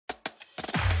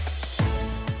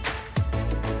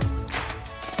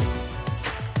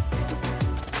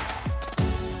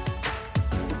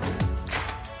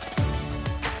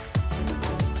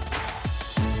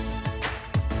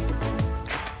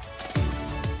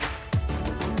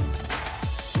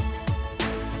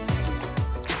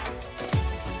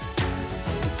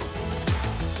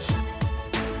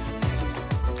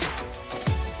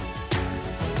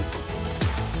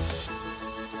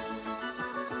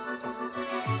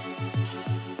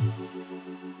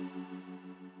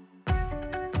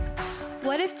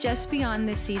What if just beyond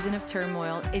this season of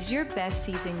turmoil is your best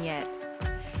season yet?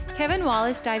 Kevin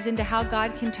Wallace dives into how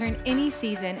God can turn any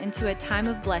season into a time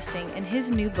of blessing in his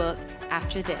new book,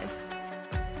 After This.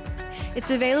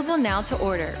 It's available now to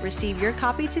order. Receive your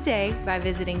copy today by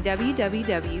visiting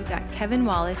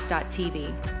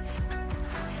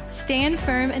www.kevinwallace.tv. Stand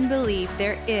firm and believe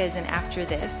there is an after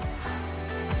this.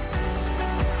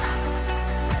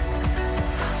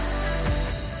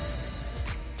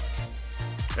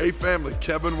 Hey family,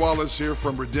 Kevin Wallace here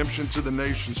from Redemption to the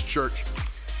Nations Church.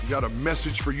 I've got a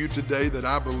message for you today that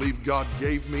I believe God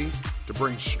gave me to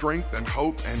bring strength and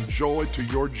hope and joy to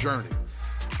your journey.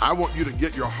 I want you to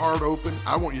get your heart open.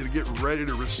 I want you to get ready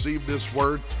to receive this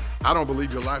word. I don't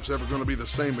believe your life's ever going to be the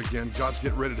same again. God's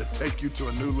getting ready to take you to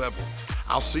a new level.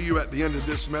 I'll see you at the end of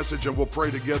this message and we'll pray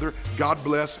together. God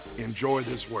bless. Enjoy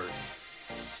this word.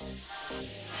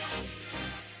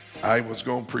 I was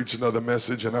going to preach another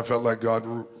message and I felt like God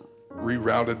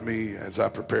rerouted me as I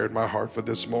prepared my heart for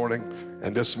this morning.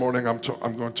 And this morning I'm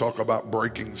going to talk about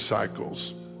breaking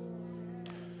cycles.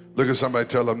 Look at somebody,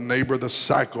 tell them, neighbor, the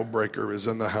cycle breaker is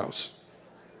in the house.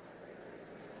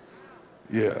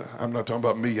 Yeah, I'm not talking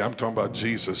about me, I'm talking about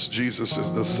Jesus. Jesus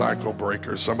is the cycle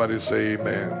breaker. Somebody say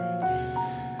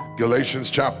amen.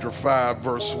 Galatians chapter 5,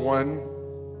 verse 1.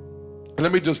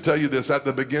 Let me just tell you this, at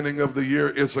the beginning of the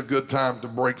year, it's a good time to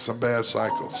break some bad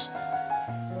cycles.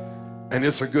 And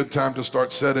it's a good time to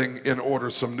start setting in order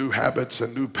some new habits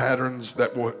and new patterns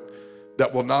that will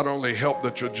not only help the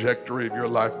trajectory of your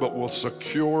life, but will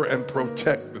secure and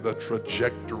protect the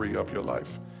trajectory of your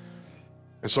life.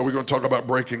 And so we're going to talk about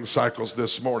breaking cycles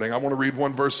this morning. I want to read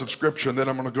one verse of scripture, and then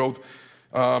I'm going to go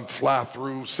fly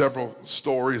through several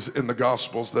stories in the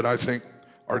Gospels that I think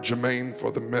are germane for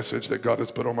the message that God has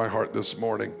put on my heart this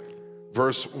morning.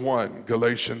 Verse 1,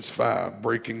 Galatians 5,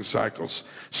 breaking cycles.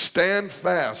 Stand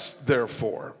fast,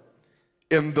 therefore,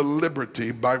 in the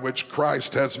liberty by which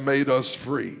Christ has made us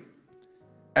free,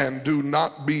 and do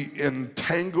not be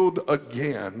entangled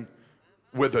again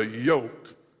with a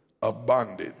yoke of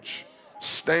bondage.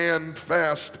 Stand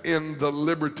fast in the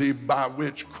liberty by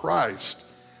which Christ,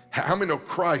 how many know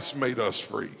Christ made us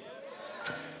free?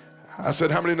 I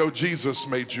said, how many know Jesus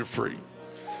made you free?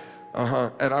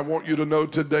 And I want you to know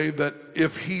today that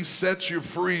if he sets you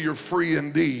free, you're free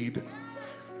indeed.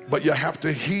 But you have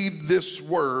to heed this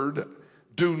word.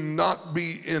 Do not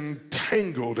be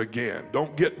entangled again.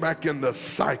 Don't get back in the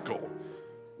cycle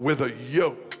with a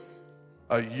yoke.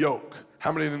 A yoke.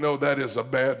 How many know that is a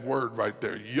bad word right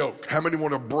there? Yoke. How many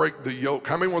want to break the yoke?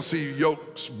 How many want to see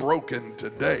yokes broken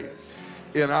today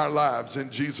in our lives in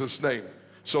Jesus' name?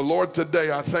 So Lord,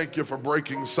 today I thank you for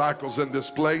breaking cycles in this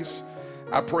place.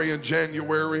 I pray in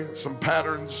January some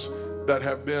patterns that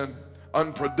have been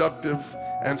unproductive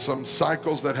and some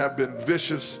cycles that have been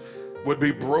vicious would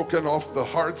be broken off the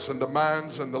hearts and the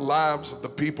minds and the lives of the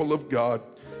people of God.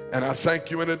 And I thank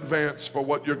you in advance for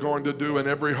what you're going to do in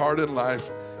every heart and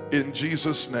life in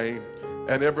Jesus' name.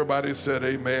 And everybody said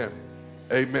amen.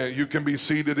 Amen. You can be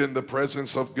seated in the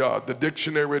presence of God. The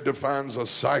dictionary defines a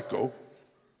cycle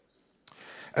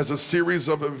as a series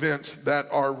of events that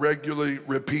are regularly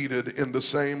repeated in the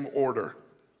same order.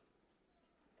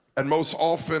 And most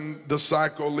often the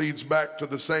cycle leads back to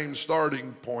the same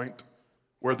starting point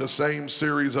where the same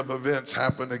series of events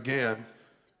happen again,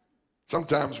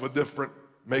 sometimes with different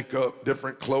makeup,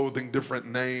 different clothing, different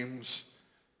names,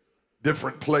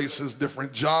 different places,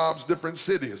 different jobs, different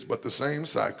cities, but the same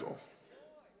cycle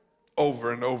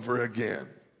over and over again.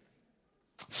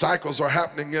 Cycles are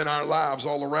happening in our lives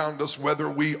all around us, whether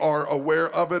we are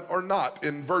aware of it or not.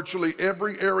 In virtually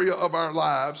every area of our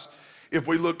lives, if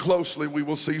we look closely, we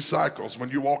will see cycles.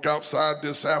 When you walk outside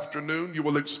this afternoon, you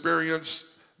will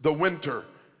experience the winter.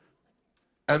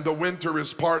 And the winter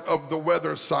is part of the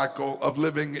weather cycle of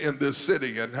living in this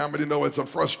city. And how many know it's a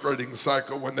frustrating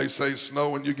cycle when they say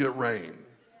snow and you get rain?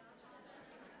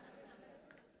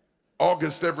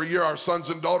 August every year, our sons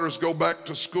and daughters go back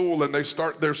to school and they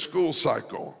start their school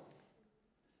cycle.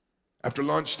 After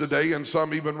lunch today, and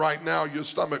some even right now, your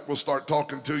stomach will start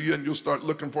talking to you and you'll start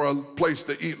looking for a place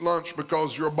to eat lunch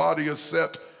because your body is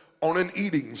set on an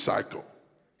eating cycle.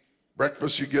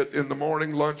 Breakfast you get in the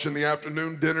morning, lunch in the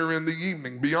afternoon, dinner in the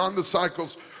evening. Beyond the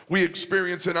cycles we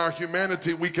experience in our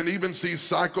humanity, we can even see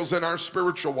cycles in our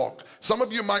spiritual walk. Some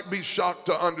of you might be shocked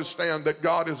to understand that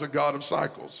God is a God of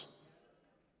cycles.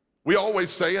 We always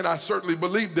say, and I certainly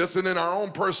believe this, and in our own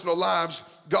personal lives,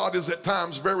 God is at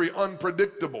times very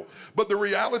unpredictable. But the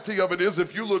reality of it is,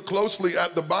 if you look closely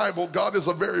at the Bible, God is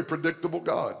a very predictable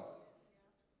God.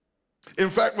 In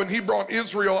fact, when he brought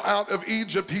Israel out of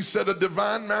Egypt, he set a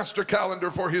divine master calendar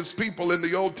for his people in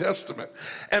the Old Testament.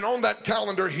 And on that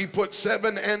calendar, he put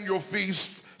 7 annual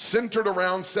feasts centered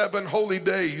around 7 holy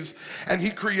days. And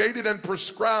he created and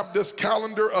prescribed this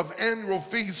calendar of annual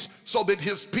feasts so that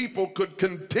his people could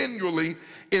continually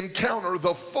encounter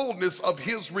the fullness of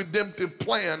his redemptive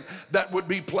plan that would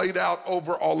be played out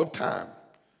over all of time.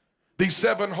 These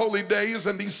 7 holy days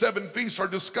and these 7 feasts are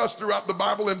discussed throughout the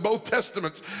Bible in both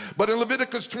testaments. But in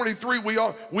Leviticus 23,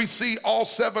 we see all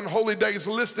 7 holy days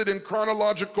listed in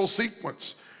chronological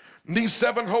sequence. These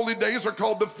 7 holy days are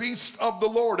called the Feast of the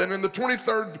Lord. And in the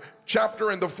 23rd chapter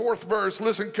and the 4th verse,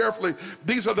 listen carefully,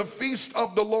 these are the Feast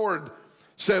of the Lord,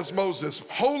 says Moses,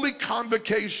 holy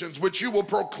convocations which you will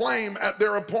proclaim at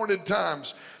their appointed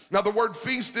times. Now the word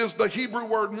feast is the Hebrew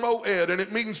word moed, and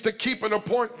it means to keep an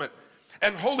appointment.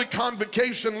 And holy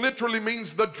convocation literally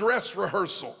means the dress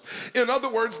rehearsal. In other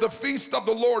words, the Feast of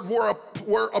the Lord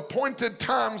were appointed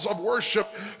times of worship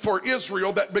for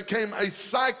Israel that became a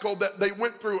cycle that they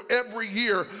went through every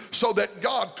year so that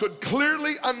God could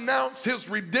clearly announce his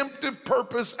redemptive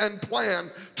purpose and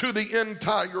plan to the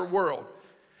entire world.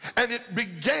 And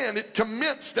it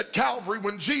commenced at Calvary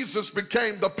when Jesus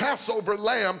became the Passover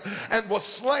lamb and was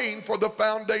slain for the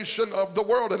foundation of the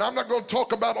world. And I'm not going to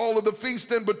talk about all of the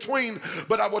feast in between,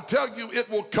 but I will tell you it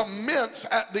will commence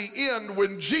at the end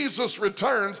when Jesus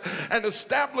returns and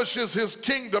establishes his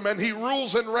kingdom and he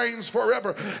rules and reigns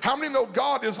forever. How many know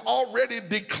God is already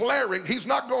declaring he's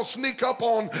not going to sneak up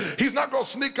on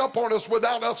us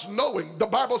without us knowing? The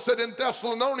Bible said in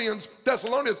Thessalonians,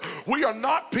 we are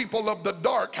not people of the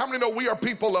dark. How many know we are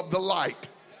people of the light?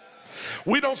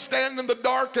 We don't stand in the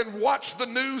dark and watch the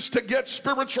news to get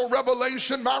spiritual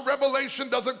revelation. My revelation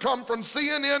doesn't come from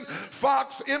CNN,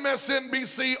 Fox,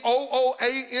 MSNBC,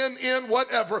 OOANN,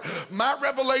 whatever. My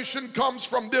revelation comes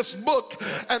from this book.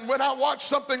 And when I watch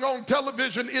something on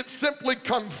television, it simply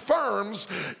confirms,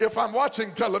 if I'm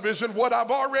watching television, what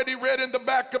I've already read in the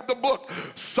back of the book.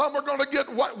 Some are going to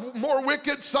get more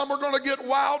wicked, some are going to get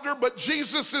wilder, but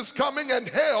Jesus is coming and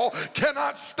hell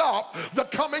cannot stop the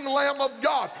coming Lamb of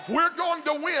God. We're going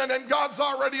to win, and God's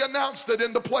already announced it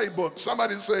in the playbook.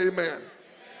 Somebody say amen.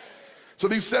 So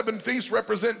these 7 feasts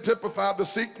typify the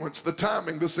sequence, the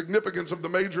timing, the significance of the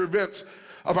major events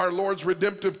of our Lord's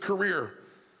redemptive career.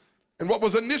 And what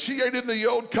was initiated in the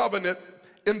Old Covenant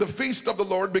in the Feast of the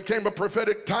Lord became a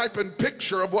prophetic type and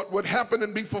picture of what would happen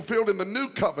and be fulfilled in the New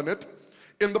Covenant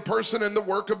in the person and the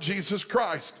work of Jesus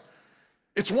Christ.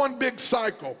 It's one big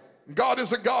cycle. God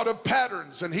is a God of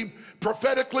patterns, and he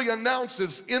prophetically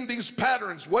announces in these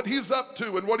patterns what he's up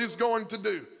to and what he's going to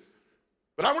do.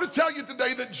 But I want to tell you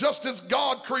today that just as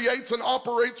God creates and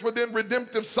operates within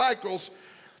redemptive cycles,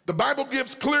 the Bible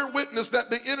gives clear witness that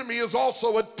the enemy is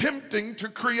also attempting to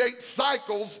create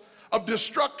cycles of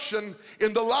destruction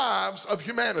in the lives of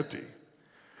humanity.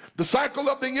 The cycle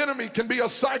of the enemy can be a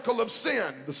cycle of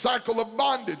sin, the cycle of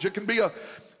bondage. It can be an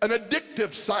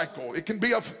addictive cycle. It can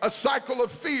be a cycle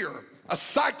of fear, a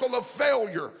cycle of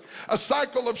failure, a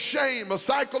cycle of shame, a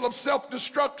cycle of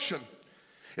self-destruction.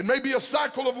 It may be a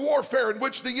cycle of warfare in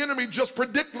which the enemy just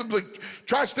predictably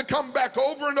tries to come back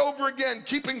over and over again,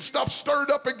 keeping stuff stirred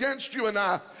up against you and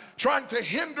I, trying to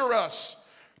hinder us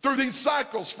through these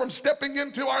cycles from stepping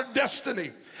into our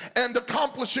destiny and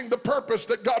accomplishing the purpose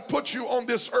that God put you on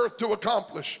this earth to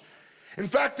accomplish. In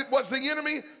fact, it was the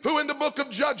enemy who in the book of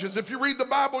Judges, if you read the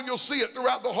Bible, you'll see it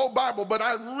throughout the whole Bible, but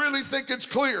I really think it's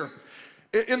clear.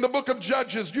 In the book of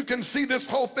Judges, you can see this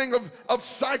whole thing of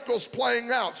cycles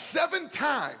playing out. 7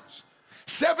 times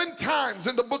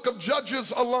in the book of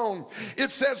Judges alone, it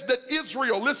says that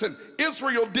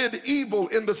Israel did evil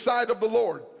in the sight of the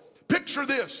Lord. Picture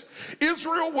this.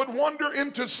 Israel would wander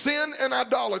into sin and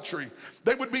idolatry.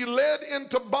 They would be led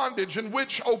into bondage in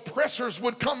which oppressors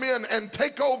would come in and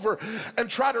take over and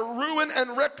try to ruin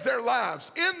and wreck their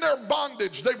lives. In their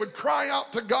bondage, they would cry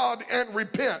out to God and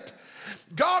repent.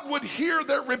 God would hear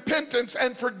their repentance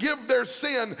and forgive their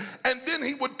sin, and then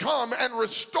he would come and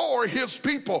restore his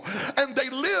people. And they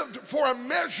lived for a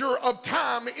measure of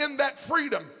time in that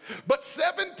freedom. But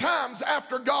 7 times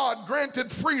after God granted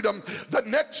freedom, the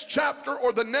next chapter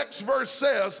or the next verse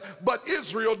says, but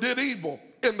Israel did evil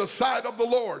in the sight of the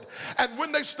Lord. And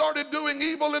when they started doing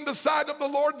evil in the sight of the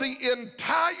Lord, the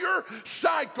entire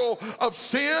cycle of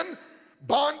sin,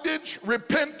 bondage,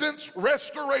 repentance,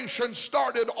 restoration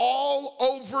started all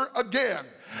over again.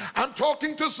 I'm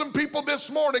talking to some people this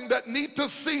morning that need to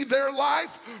see their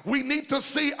life. We need to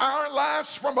see our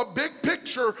lives from a big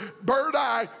picture, bird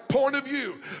eye point of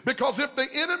view. Because if the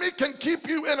enemy can keep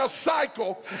you in a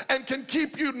cycle and can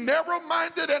keep you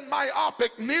narrow-minded and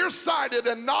myopic, nearsighted,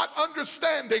 and not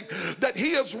understanding that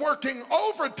he is working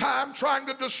overtime trying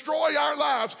to destroy our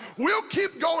lives, we'll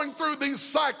keep going through these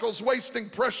cycles, wasting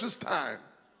precious time.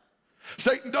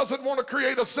 Satan doesn't want to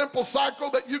create a simple cycle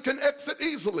that you can exit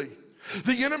easily.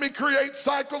 The enemy creates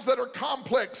cycles that are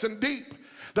complex and deep.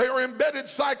 They are embedded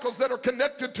cycles that are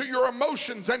connected to your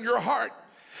emotions and your heart.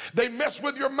 They mess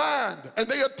with your mind and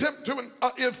they attempt to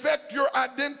affect your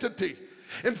identity.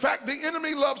 In fact, the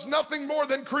enemy loves nothing more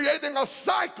than creating a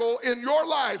cycle in your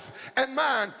life and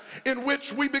mine in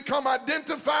which we become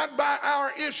identified by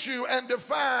our issue and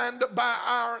defined by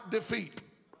our defeat.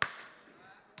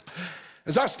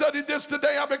 As I studied this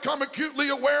today, I become acutely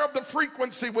aware of the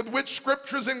frequency with which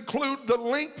scriptures include the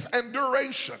length and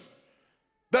duration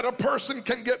that a person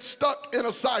can get stuck in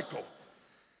a cycle.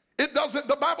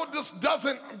 The Bible just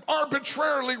doesn't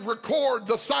arbitrarily record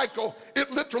the cycle.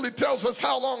 It literally tells us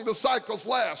how long the cycles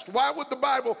last. Why would the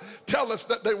Bible tell us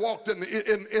that they walked in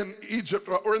Egypt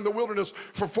or in the wilderness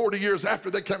for 40 years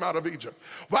after they came out of Egypt?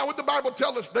 Why would the Bible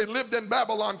tell us they lived in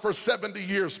Babylon for 70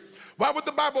 years? Why would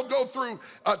the Bible go through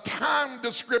time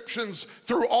descriptions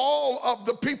through all of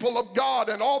the people of God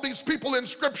and all these people in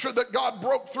Scripture that God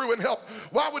broke through and helped?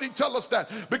 Why would he tell us that?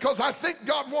 Because I think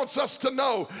God wants us to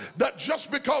know that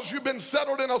just because you've been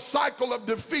settled in a cycle of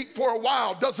defeat for a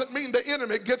while doesn't mean the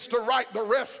enemy gets to write the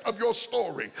rest of your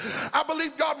story. I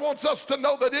believe God wants us to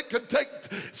know that it could take,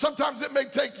 sometimes it may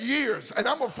take years, and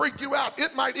I'm going to freak you out.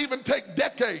 It might even take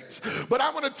decades. But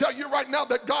I want to tell you right now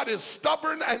that God is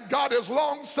stubborn and God is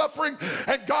long-suffering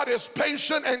and God is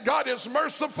patient and God is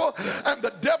merciful, and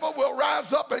the devil will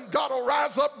rise up and God will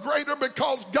rise up greater,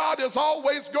 because God is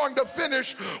always going to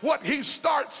finish what he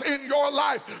starts in your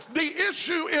life. The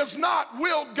issue is not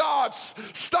will God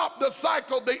stop the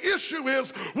cycle. The issue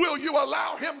is will you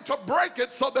allow him to break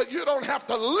it so that you don't have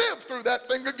to live through that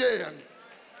thing again.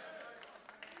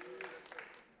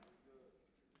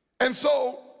 And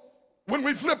so when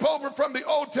we flip over from the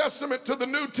Old Testament to the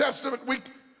New Testament,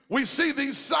 we see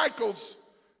these cycles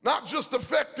not just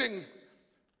affecting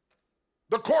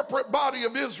the corporate body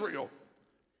of Israel,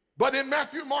 but in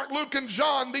Matthew, Mark, Luke, and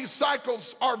John, these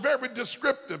cycles are very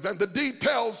descriptive, and the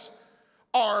details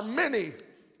are many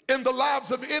in the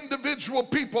lives of individual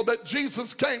people that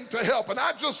Jesus came to help. And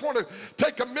I just want to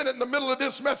take a minute in the middle of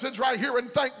this message right here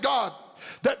and thank God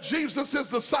that Jesus is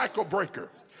the cycle breaker.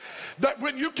 That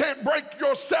when you can't break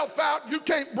yourself out, you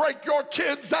can't break your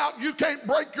kids out, you can't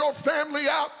break your family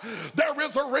out, there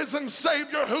is a risen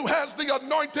Savior who has the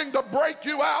anointing to break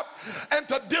you out and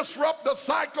to disrupt the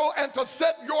cycle and to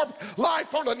set your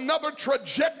life on another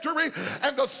trajectory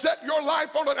and to set your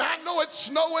life on it. I know it's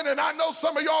snowing and I know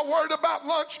some of y'all worried about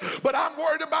lunch, but I'm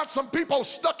worried about some people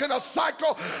stuck in a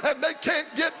cycle and they can't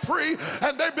get free,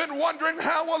 and they've been wondering,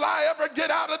 how will I ever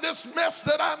get out of this mess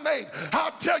that I made?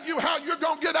 I'll tell you how you're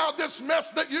going to get out of this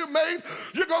mess that you made.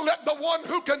 You're going to let the one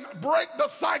who can break the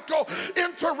cycle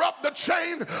interrupt the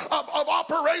chain of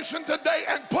operation today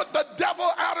and put the devil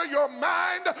out of your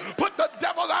mind, put the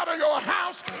devil out of your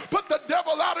house, put the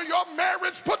devil out of your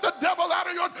marriage, put the devil out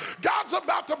of your... God's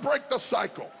about to break the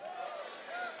cycle.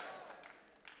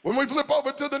 When we flip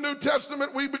over to the New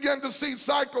Testament, we begin to see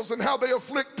cycles and how they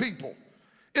afflict people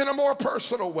in a more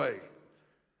personal way.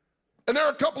 And there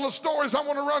are a couple of stories I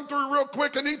want to run through real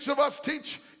quick, and each of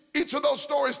those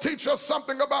stories teach us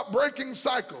something about breaking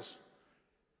cycles.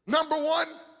 Number one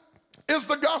is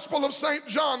the Gospel of St.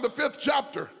 John, the 5th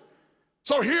chapter.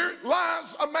 So here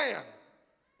lies a man.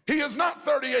 He is not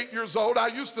 38 years old. I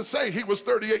used to say he was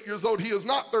 38 years old. He is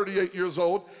not 38 years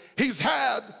old. He's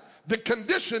had the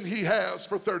condition he has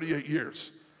for 38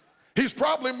 years. He's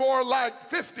probably more like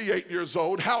 58 years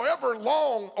old. However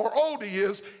long or old he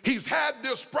is, he's had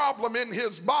this problem in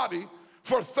his body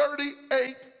for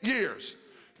 38 years.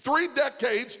 3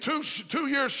 decades, two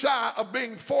years shy of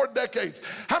being 4 decades.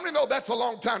 How many know that's a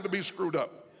long time to be screwed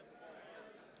up?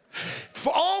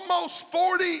 For almost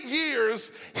 40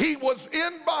 years, he was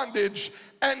in bondage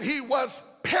and he was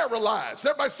paralyzed.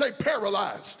 Everybody say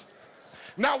paralyzed.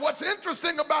 Now, what's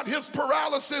interesting about his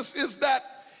paralysis is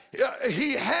that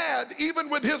he had, even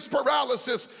with his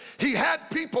paralysis, he had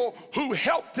people who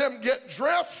helped him get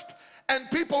dressed and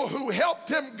people who helped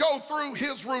him go through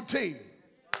his routine.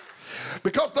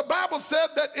 Because the Bible said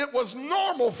that it was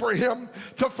normal for him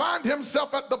to find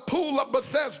himself at the pool of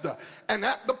Bethesda. And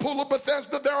at the pool of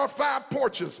Bethesda, there are 5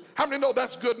 porches. How many know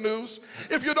that's good news?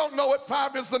 If you don't know it,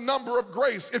 5 is the number of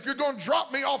grace. If you're going to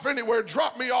drop me off anywhere,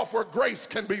 drop me off where grace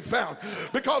can be found.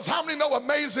 Because how many know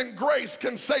amazing grace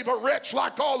can save a wretch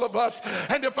like all of us?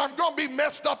 And if I'm going to be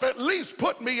messed up, at least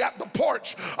put me at the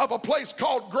porch of a place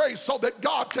called grace so that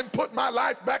God can put my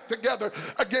life back together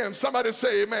again. Somebody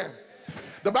say amen.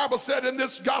 The Bible said in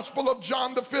this Gospel of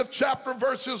John, the 5th chapter,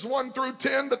 verses 1 through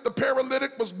 10, that the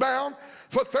paralytic was bound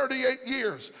for 38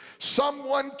 years.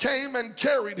 Someone came and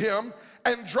carried him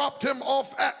and dropped him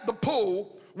off at the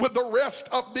pool with the rest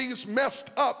of these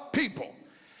messed up people.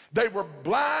 They were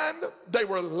blind, they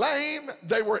were lame,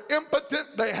 they were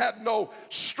impotent, they had no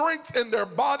strength in their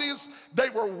bodies. They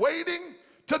were waiting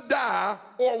to die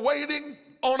or waiting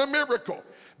on a miracle.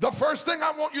 The first thing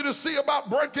I want you to see about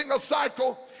breaking a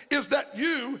cycle is that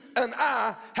you and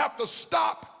I have to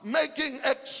stop making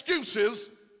excuses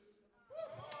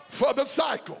for the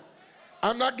cycle.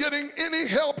 I'm not getting any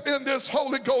help in this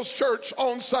Holy Ghost church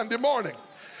on Sunday morning.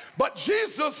 But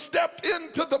Jesus stepped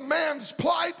into the man's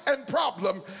plight and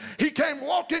problem. He came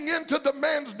walking into the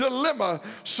man's dilemma,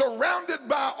 surrounded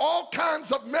by all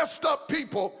kinds of messed up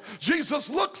people. Jesus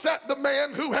looks at the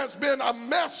man who has been a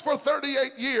mess for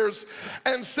 38 years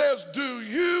and says, "Do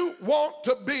you want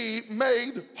to be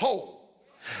made whole?"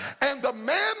 And the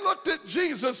man looked at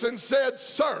Jesus and said,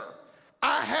 "Sir,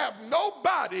 I have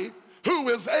nobody who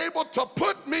is able to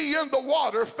put me in the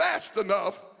water fast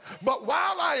enough, but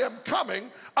while I am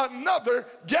coming, another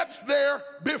gets there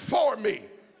before me."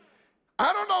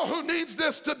 I don't know who needs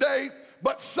this today,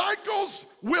 but cycles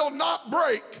will not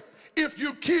break if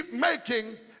you keep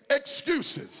making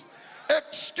excuses.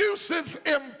 Excuses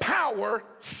empower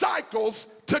cycles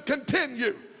to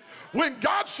continue. When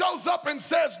God shows up and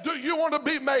says, "Do you want to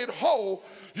be made whole?"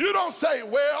 you don't say,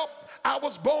 "Well, I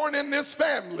was born in this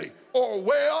family," or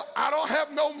 "Well, I don't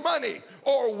have no money,"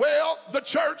 or "Well, the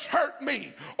church hurt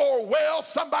me," or "Well,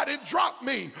 somebody dropped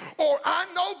me," or "I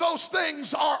know those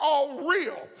things are all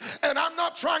real." And I'm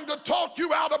not trying to talk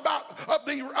you out of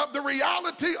the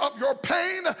reality of your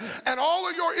pain and all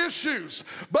of your issues.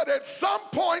 But at some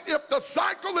point, if the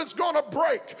cycle is going to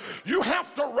break, you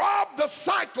have to rob the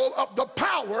cycle of the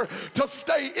power to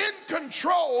stay in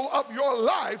control of your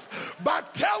life by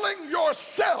telling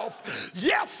yourself,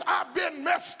 "Yes, I've been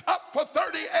messed up for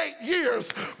 38 years,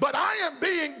 but I am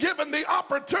being given the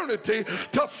opportunity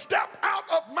to step out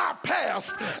of my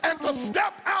past and to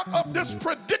step out of this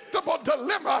predictable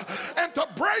dilemma and to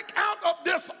break out of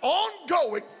this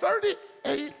ongoing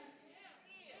 38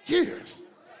 years."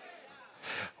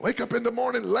 Wake up in the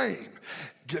morning lame.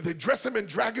 They dress him and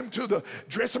drag him to the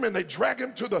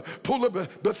pool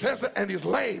of Bethesda, and he's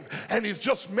lame and he's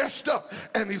just messed up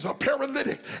and he's a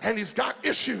paralytic and he's got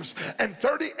issues, and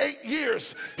 38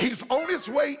 years he's on his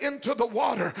way into the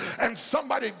water and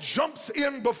somebody jumps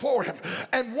in before him.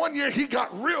 And one year he got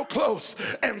real close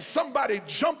and somebody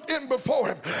jumped in before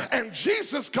him, and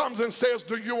Jesus comes and says,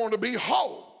 "Do you want to be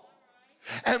whole?"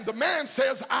 And the man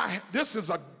says, this is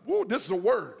a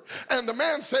word. And the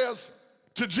man says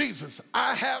to Jesus,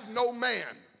 "I have no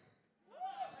man.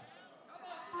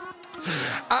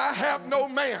 I have no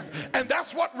man." And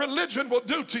that's what religion will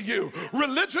do to you.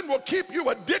 Religion will keep you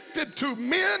addicted to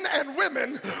men and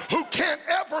women who can't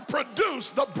ever produce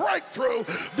the breakthrough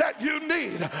that you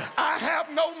need. I have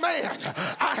no man.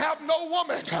 I have no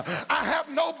woman. I have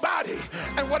nobody.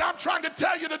 And what I'm trying to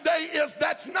tell you today is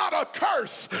that's not a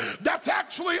curse. That's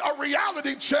actually a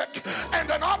reality check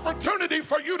and an opportunity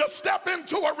for you to step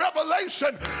into a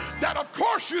revelation that of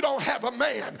course you don't have a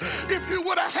man. If you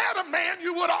would have had a man,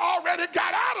 you would have already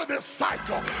got out of this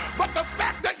cycle. But the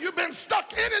fact that you've been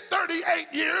stuck in it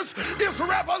 38 years is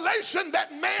revelation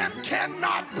that man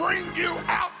cannot bring you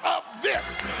out of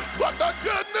this. But the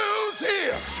good news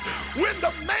is, when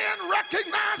the man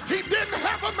recognized he didn't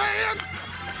have a man,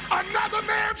 another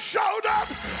man showed up.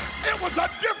 It was a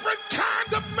different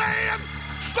kind of man.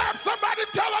 Slap somebody,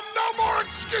 tell them no more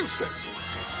excuses.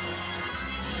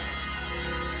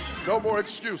 No more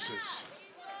excuses.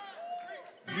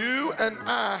 You and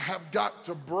I have got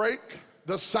to break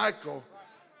the cycle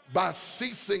by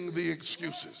ceasing the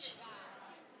excuses.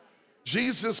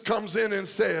 Jesus comes in and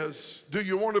says, "Do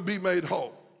you want to be made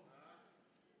whole?"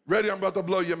 Ready? I'm about to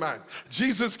blow your mind.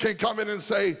 Jesus can come in and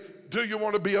say, "Do you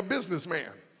want to be a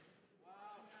businessman?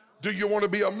 Do you want to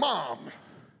be a mom?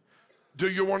 Do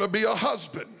you want to be a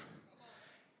husband?"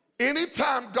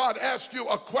 Anytime God asks you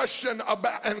a question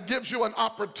about and gives you an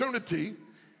opportunity,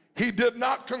 He did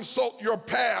not consult your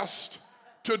past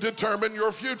to determine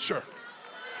your future.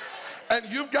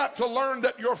 And you've got to learn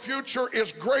that your future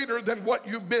is greater than what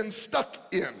you've been stuck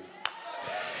in.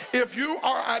 If you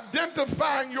are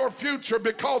identifying your future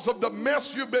because of the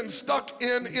mess you've been stuck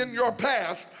in your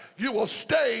past, you will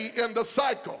stay in the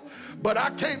cycle. But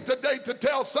I came today to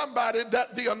tell somebody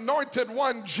that the anointed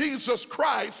one, Jesus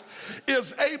Christ,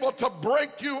 is able to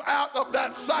break you out of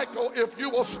that cycle if you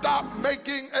will stop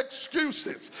making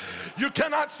excuses. You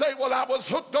cannot say, well, I was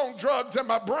hooked on drugs and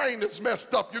my brain is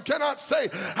messed up. You cannot say,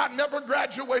 I never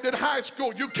graduated high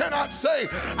school. You cannot say,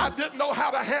 I didn't know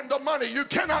how to handle money. You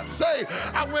cannot say,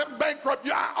 I went bankrupt.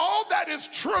 All that is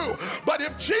true. But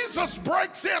if Jesus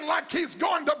breaks in like he's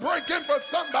going to break in for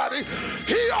somebody,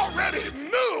 he already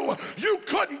knew you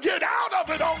couldn't get out of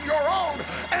it on your own,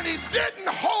 and he didn't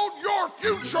hold your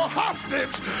future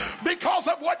hostage because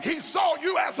of what he saw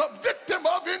you as a victim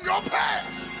of in your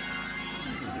past.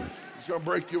 He's going to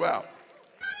break you out.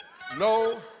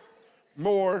 No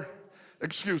more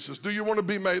excuses. Do you want to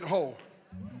be made whole?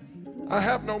 I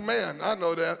have no man, I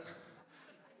know that.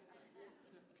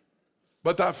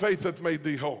 But thy faith hath made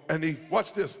thee whole. And he,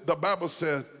 watch this, the Bible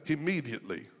says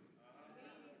immediately.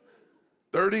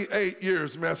 38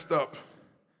 years messed up,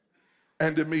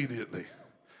 and immediately.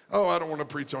 Oh, I don't want to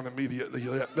preach on immediately.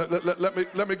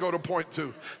 Let me go to point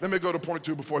two. Let me go to point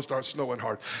two before it starts snowing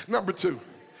hard. Number two,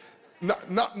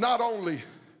 not only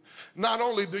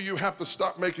do you have to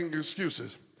stop making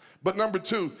excuses, but number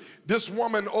two, this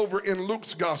woman over in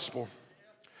Mark's gospel,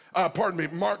 the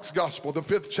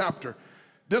 5th chapter,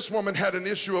 this woman had an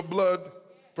issue of blood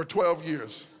for 12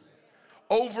 years,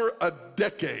 over a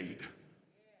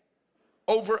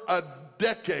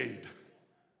decade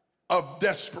of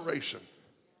desperation.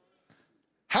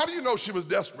 How do you know she was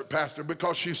desperate, Pastor?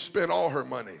 Because she spent all her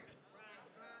money.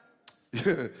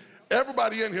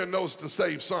 Everybody in here knows to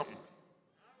save something.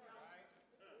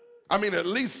 I mean, at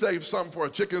least save something for a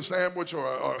chicken sandwich or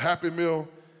a Happy Meal.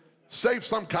 Save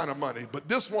some kind of money. But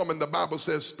this woman, the Bible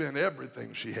says, spent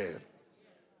everything she had.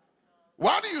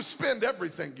 Why do you spend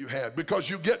everything you had? Because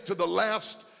you get to the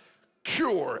last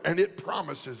cure and it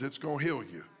promises it's going to heal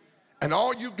you. And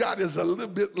all you got is a little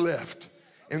bit left.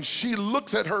 And she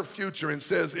looks at her future and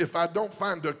says, if I don't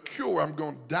find a cure, I'm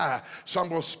going to die. So I'm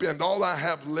going to spend all I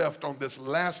have left on this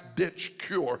last ditch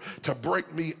cure to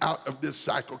break me out of this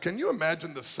cycle. Can you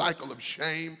imagine the cycle of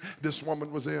shame this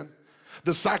woman was in?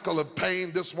 The cycle of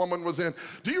pain this woman was in.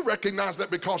 Do you recognize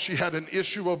that because she had an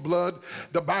issue of blood,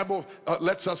 the Bible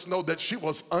lets us know that she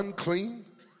was unclean?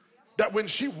 That when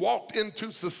she walked into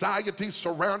society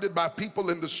surrounded by people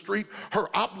in the street,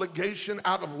 her obligation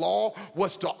out of law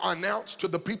was to announce to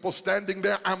the people standing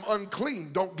there, I'm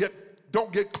unclean, don't get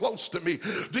close to me.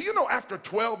 Do you know after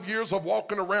 12 years of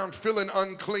walking around feeling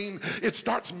unclean, it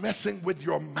starts messing with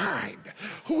your mind?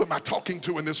 Who am I talking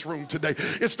to in this room today?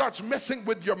 It starts messing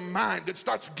with your mind. It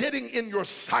starts getting in your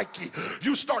psyche.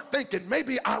 You start thinking,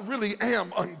 maybe I really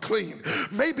am unclean.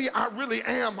 Maybe I really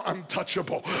am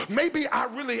untouchable. Maybe I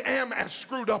really am as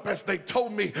screwed up as they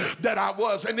told me that I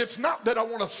was. And it's not that I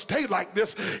want to stay like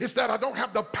this. It's that I don't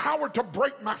have the power to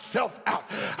break myself out.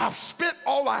 I've spent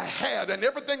all I had, and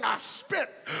everything I spent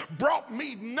brought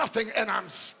me nothing, and I'm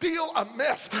still a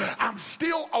mess. I'm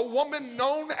still a woman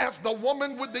known as the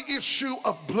woman with the issue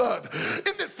of blood.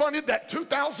 Isn't it funny that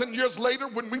 2,000 years later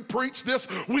when we preach this,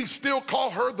 we still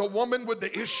call her the woman with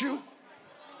the issue?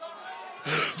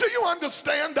 Do you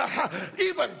understand that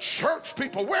even church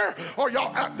people, where are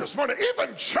y'all at this morning?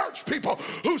 Even church people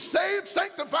who saved,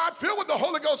 sanctified, filled with the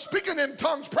Holy Ghost, speaking in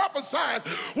tongues, prophesying,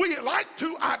 we like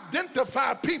to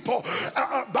identify people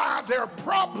by their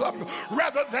problem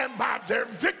rather than by their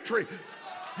victory.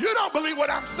 You don't believe what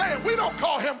I'm saying. We don't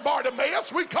call him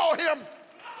Bartimaeus. We call him,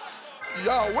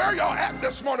 y'all, where y'all at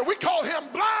this morning? We call him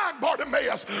blind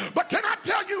Bartimaeus. But can I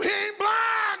tell you, he ain't blind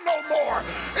no more.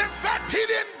 In fact, he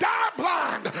didn't die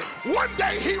blind. One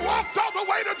day he walked all the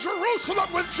way to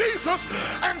Jerusalem with Jesus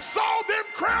and saw them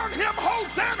crown him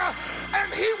Hosanna.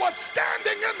 And he was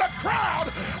standing in the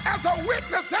crowd as a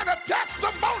witness and a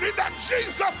testimony that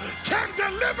Jesus can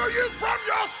deliver you from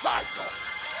your cycle.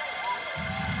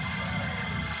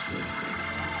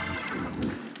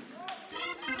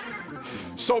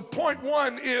 So point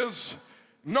one is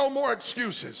no more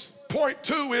excuses. Point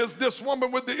two is this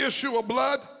woman with the issue of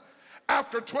blood,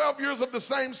 after 12 years of the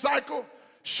same cycle,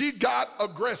 she got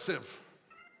aggressive.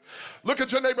 Look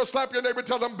at your neighbor, slap your neighbor,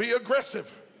 tell them, be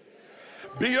aggressive.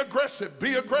 Be aggressive,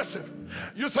 be aggressive.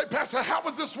 You say, Pastor, how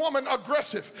was this woman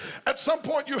aggressive? At some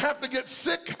point you have to get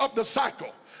sick of the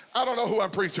cycle. I don't know who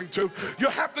I'm preaching to. You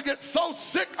have to get so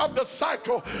sick of the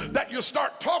cycle that you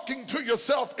start talking to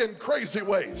yourself in crazy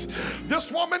ways.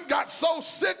 This woman got so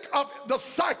sick of the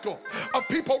cycle of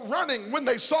people running when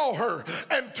they saw her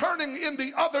and turning in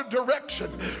the other direction.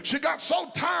 She got so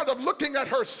tired of looking at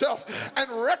herself and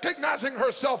recognizing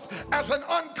herself as an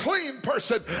unclean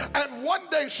person. And one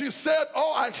day she said,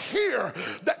 oh, I hear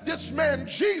that this man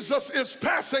Jesus is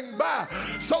passing by.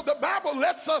 So the Bible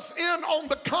lets us in on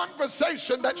the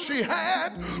conversation that she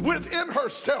had within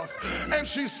herself. And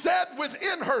she said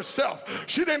within herself,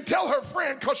 she didn't tell her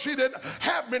friend because she didn't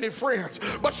have many friends,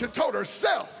 but she told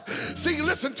herself. See,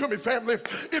 listen to me, family.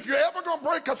 If you're ever going to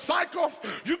break a cycle,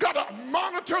 you got to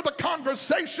monitor the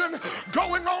conversation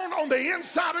going on the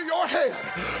inside of your head,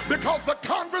 because the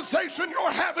conversation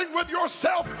you're having with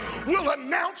yourself will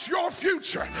announce your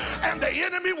future. And the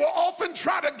enemy will often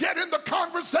try to get in the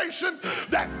conversation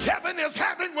that Kevin is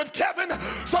having with Kevin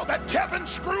so that Kevin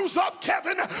screws up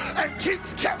Kevin and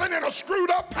keeps Kevin in a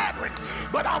screwed up pattern.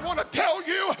 But I want to tell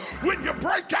you, when you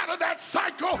break out of that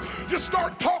cycle, you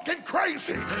start talking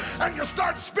crazy and you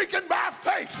start speaking by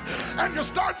faith and you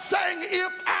start saying,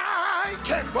 if I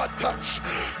can but touch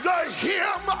the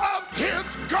hem of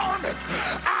his garment,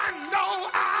 I know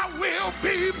I will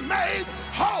be made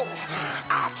whole.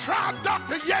 I tried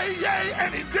Dr. Yay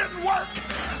and it didn't work.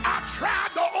 I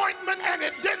tried the ointment and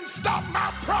it didn't stop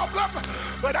my problem.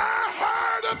 But I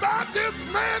heard about this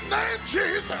man named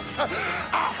Jesus.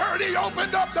 I heard he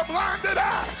opened up the blinded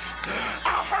eyes.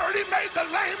 I heard he made the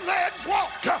lame legs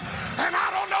walk. And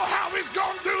I don't know how he's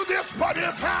going to do this, but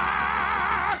if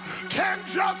I can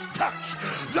just touch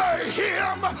the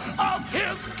hem of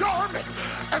his garment.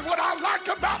 And what I like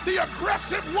about the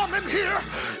aggressive woman here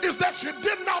is that she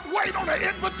did not wait on an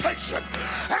invitation,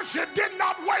 and she did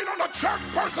not wait on a church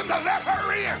person to let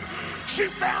her in. She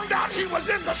found out he was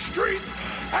in the street,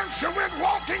 and she went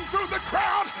walking through the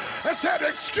crowd and said,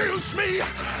 excuse me,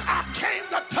 I came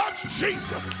to touch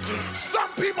Jesus. Some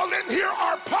people in here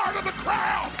are part of the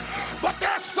crowd, but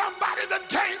there's somebody that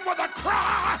came with a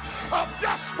cry of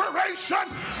desperation,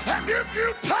 and if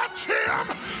you touch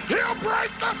him, he'll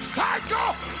break the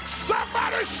cycle.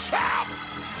 Somebody shout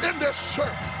in this church.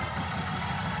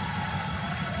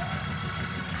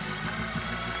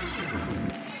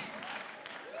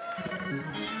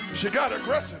 She got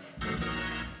aggressive.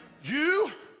 You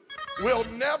will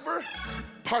never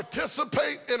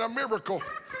participate in a miracle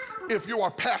if you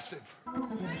are passive.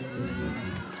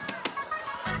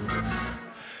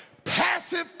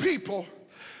 Passive people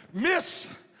miss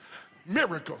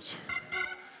miracles.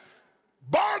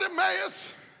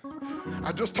 Bartimaeus,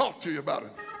 I just talked to you about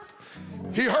it.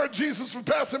 He heard Jesus was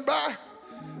passing by,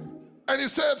 and he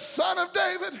said, Son of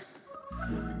David,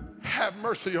 have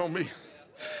mercy on me.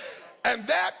 And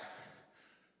that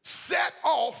set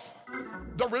off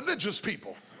the religious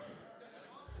people.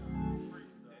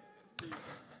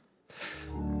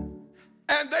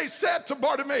 And they said to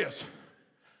Bartimaeus,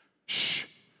 shh,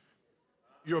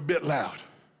 you're a bit loud.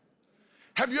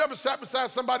 Have you ever sat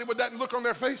beside somebody with that look on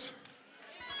their face?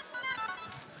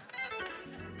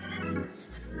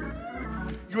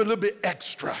 You're a little bit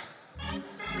extra.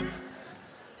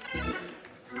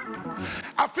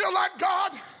 I feel like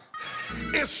God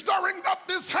is stirring up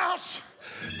this house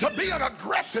to be an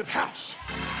aggressive house.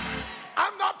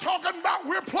 I'm not talking about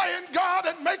we're playing God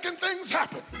and making things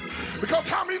happen, because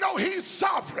how many know he's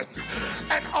sovereign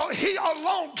and he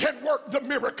alone can work the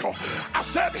miracle? I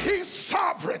said he's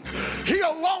sovereign. He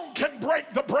alone can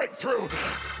break the breakthrough.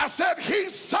 I said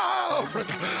he's sovereign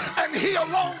and he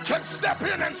alone can step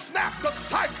in and snap the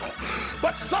cycle.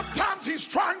 But sometimes he's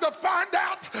trying to find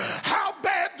out, how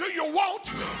bad do you want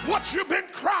what you've been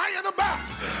crying about?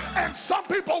 And some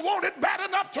people want it bad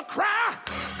enough to cry,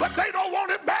 but they don't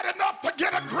want it bad enough to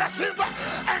get aggressive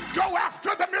and go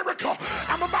after the miracle.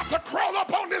 I'm about to crawl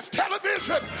up on this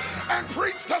television and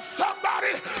preach to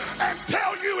somebody and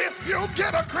tell you, if you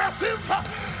get aggressive,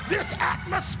 this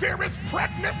atmosphere is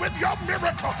pregnant with your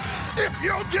miracle. If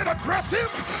you'll get aggressive,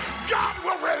 God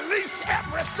will release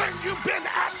everything you've been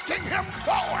asking him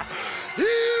for.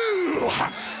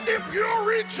 If you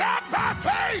reach out by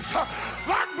faith,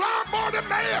 like blind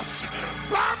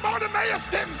Bartimaeus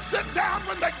didn't sit down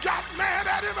when they got mad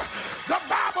at him. The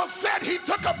Bible said he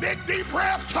took a big deep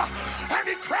breath and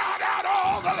he cried out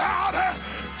all the louder,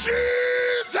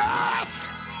 Jesus,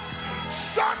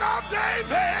 Son of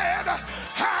David,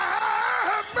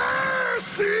 have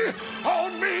mercy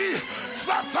on me.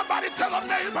 Slap somebody, tell a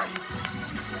neighbor,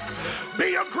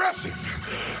 be aggressive.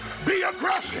 Be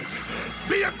aggressive.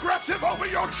 Be aggressive over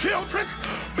your children.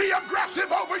 Be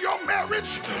aggressive over your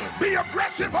marriage. Be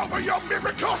aggressive over your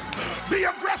miracle. Be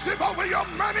aggressive over your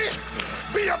money.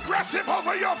 Be aggressive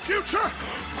over your future.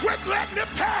 Quit letting it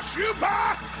pass you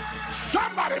by.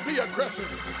 Somebody be aggressive.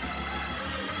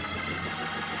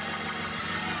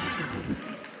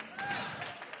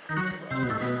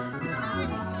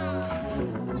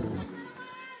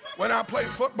 When I played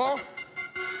football,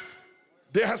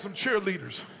 they had some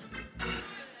cheerleaders.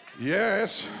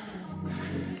 Yes.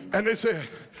 And they said,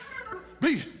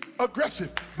 be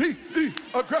aggressive. Be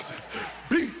aggressive.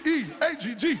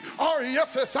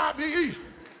 B-E-A-G-G-R-E-S-S-I-V-E.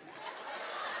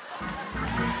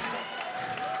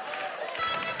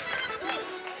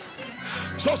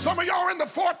 So some of y'all are in the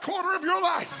fourth quarter of your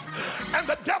life, and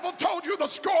the devil told you the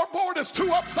scoreboard is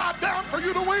too upside down for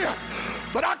you to win.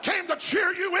 But I came to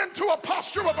cheer you into a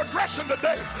posture of aggression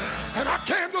today. And I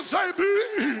came to say,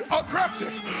 be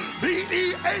aggressive.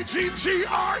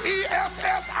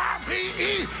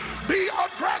 B-E-A-G-G-R-E-S-S-I-V-E. Be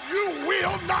aggressive. You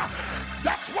will not.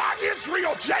 That's why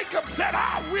Israel, Jacob said,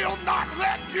 I will not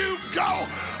let you go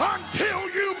until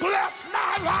you bless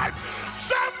my life.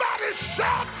 Somebody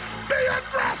shout, be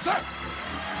aggressive.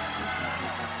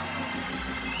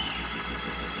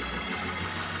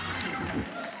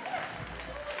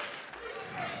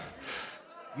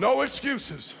 No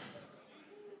excuses.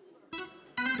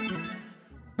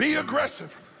 Be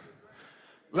aggressive.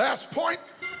 Last point,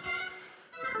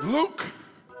 Luke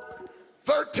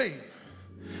 13.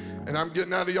 And I'm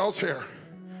getting out of y'all's hair,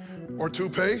 or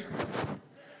toupee,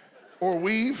 or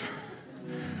weave,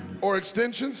 or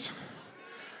extensions,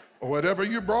 or whatever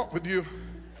you brought with you.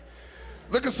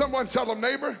 Look at someone, tell them,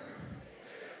 neighbor,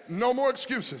 no more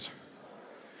excuses.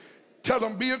 Tell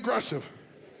them, be aggressive.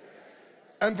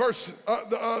 And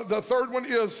the third one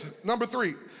is number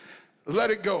 3,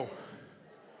 let it go.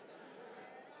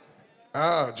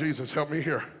 Ah, Jesus, help me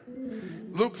here.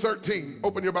 Luke 13,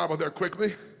 open your Bible there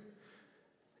quickly.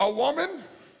 A woman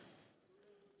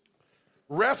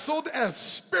wrestled as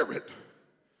spirit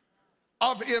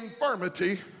of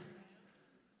infirmity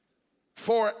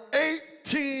for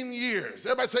 18 years.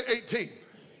 Everybody say 18.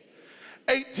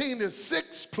 18 is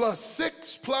 6 plus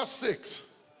 6 plus 6.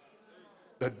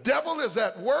 The devil is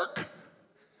at work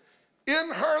in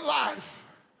her life,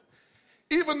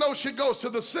 even though she goes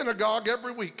to the synagogue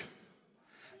every week.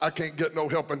 I can't get no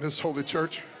help in this holy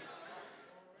church.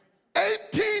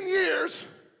 18 years,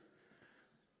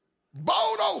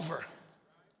 bowed over,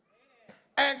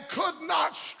 and could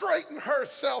not straighten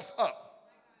herself up.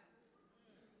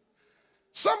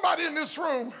 Somebody in this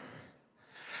room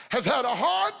has had a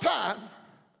hard time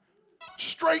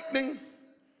straightening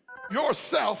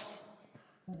yourself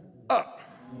up.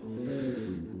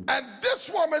 And this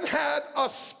woman had a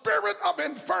spirit of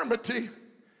infirmity.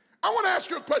 I want to ask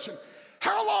you a question.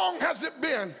 How long has it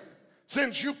been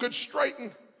since you could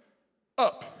straighten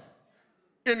up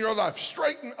in your life?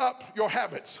 Straighten up your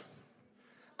habits.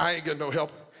 I ain't getting no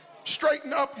help.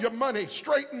 Straighten up your money.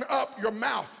 Straighten up your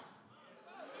mouth.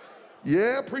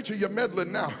 Yeah, preacher, you're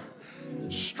meddling now.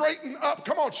 Straighten up,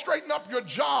 come on, straighten up your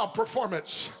job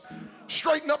performance.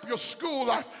 Straighten up your school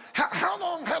life. How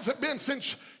long has it been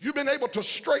since you've been able to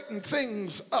straighten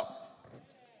things up?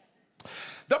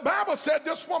 The Bible said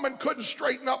this woman couldn't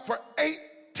straighten up for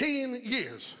 18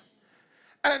 years.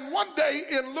 And one day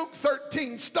in Luke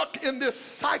 13, stuck in this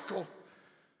cycle,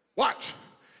 watch,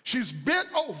 she's bent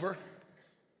over,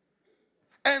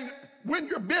 and when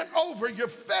you're bent over, your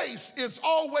face is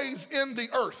always in the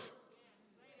earth,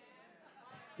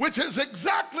 which is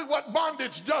exactly what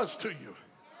bondage does to you.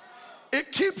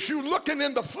 It keeps you looking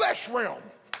in the flesh realm.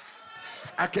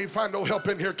 I can't find no help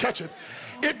in here, catch it.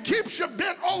 It keeps you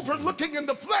bent over looking in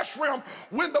the flesh realm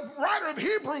when the writer of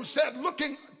Hebrews said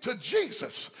looking to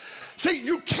Jesus. See,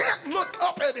 you can't look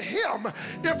up at him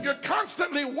if you're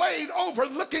constantly weighed over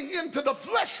looking into the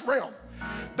flesh realm.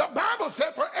 The Bible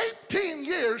said for 18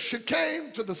 years she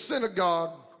came to the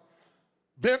synagogue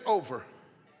bent over.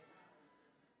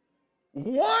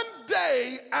 One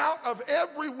day out of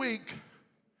every week,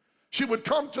 she would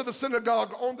come to the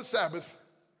synagogue on the Sabbath,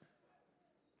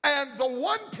 and the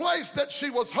one place that she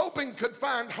was hoping could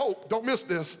find hope, don't miss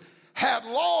this, had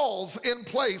laws in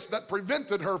place that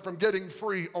prevented her from getting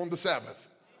free on the Sabbath.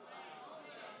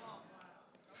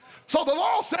 So the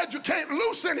law said you can't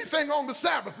loose anything on the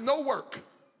Sabbath, no work.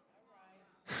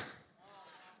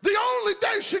 The only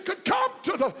day she could come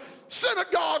to the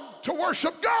synagogue to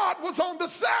worship God was on the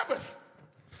Sabbath.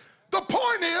 The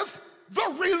point is,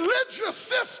 the religious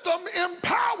system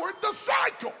empowered the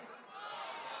cycle.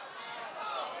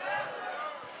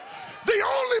 The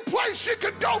only place she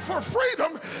could go for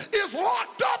freedom is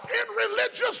locked up in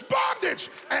religious bondage.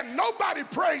 And nobody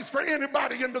prays for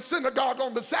anybody in the synagogue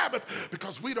on the Sabbath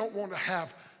because we don't want to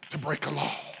have to break a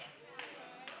law.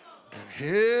 And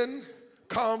in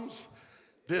comes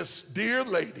this dear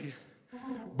lady,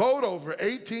 bowed over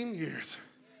 18 years,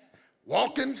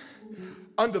 walking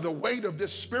under the weight of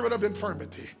this spirit of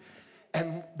infirmity.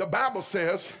 And the Bible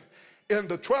says in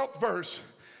the 12th verse,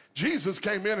 Jesus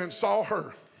came in and saw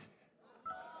her.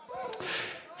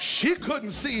 She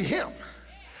couldn't see him,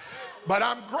 but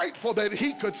I'm grateful that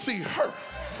he could see her.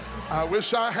 I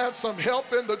wish I had some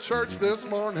help in the church this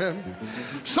morning.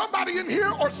 Somebody in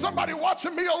here or somebody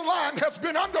watching me online has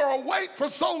been under a weight for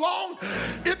so long,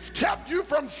 it's kept you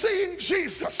from seeing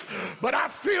Jesus. But I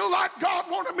feel like God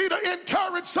wanted me to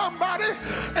encourage somebody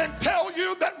and tell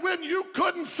you that when you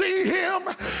couldn't see him,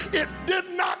 it did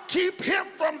not keep him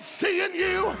from seeing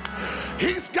you.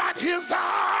 He's got his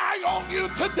eye on you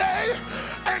today,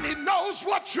 and he knows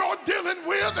what you're dealing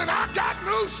with. And I got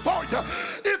news for you.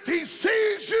 If he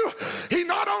sees you, he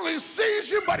not only sees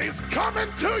you, but he's coming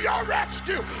to your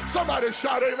rescue. Somebody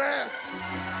shout amen.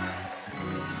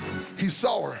 He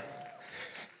saw her,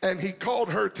 and he called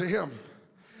her to him,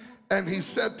 and he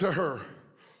said to her,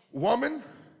 woman,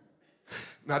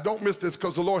 now don't miss this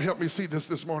because the Lord helped me see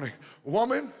this morning.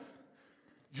 Woman,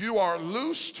 you are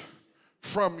loosed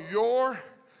from your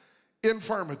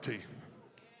infirmity.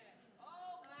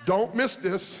 Don't miss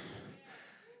this.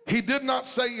 He did not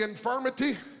say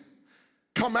infirmity,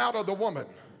 come out of the woman.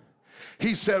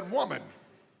 He said, woman.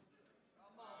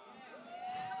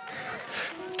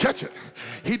 Catch it.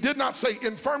 He did not say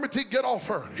infirmity, get off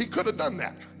her. He could have done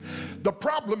that. The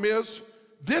problem is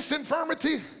this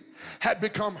infirmity had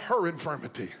become her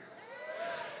infirmity.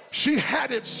 She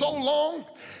had it so long,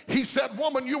 he said,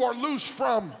 woman, you are loose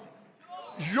from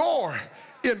your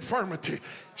infirmity.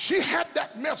 She had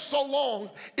that mess so long,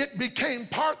 it became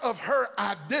part of her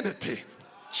identity.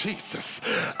 Jesus.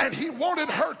 And he wanted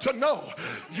her to know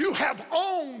you have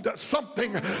owned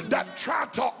something that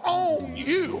tried to own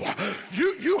you.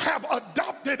 You have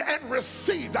adopted and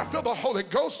received. I feel the Holy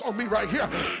Ghost on me right here.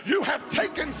 You have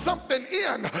taken something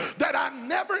in that I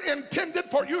never intended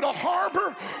for you to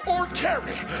harbor or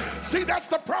carry. See, that's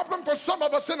the problem for some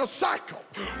of us in a cycle.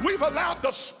 We've allowed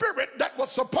the spirit that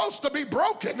was supposed to be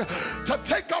broken to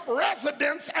take up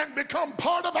residence and become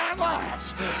part of our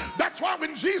lives. That's why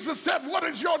when Jesus said, what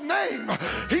is your name?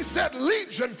 He said,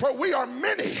 Legion, for we are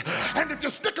many. And if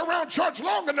you stick around church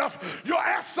long enough, you'll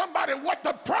ask somebody what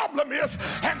the problem is,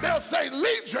 and they'll say,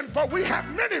 Legion, for we have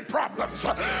many problems.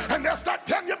 And they'll start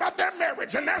telling you about their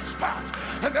marriage and their spouse,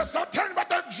 and they'll start telling you about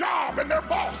their job and their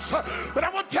boss. But I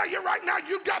want to tell you right now,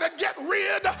 you got to get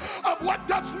rid of what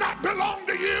does not belong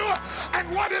to you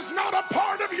and what is not a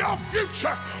part of your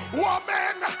future.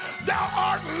 Woman, thou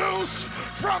art loose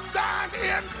from thine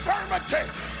infirmity.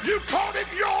 You called it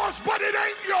yours, but it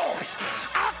ain't yours.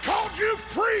 I called you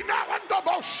free now in the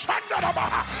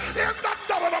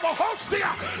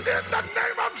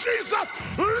name of Jesus.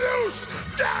 Loose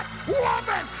that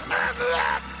woman and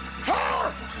let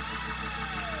her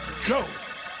go.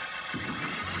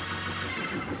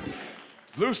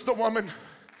 Loose the woman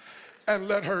and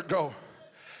let her go.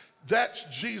 That's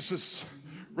Jesus'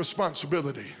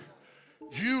 responsibility.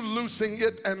 You loosing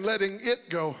it and letting it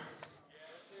go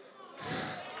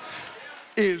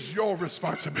is your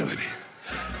responsibility.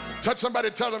 Touch somebody,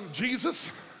 tell them,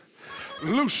 Jesus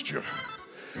loosed you.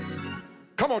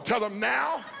 Come on, tell them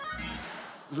now,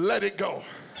 let it go.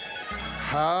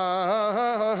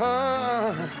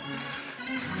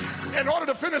 In order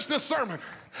to finish this sermon,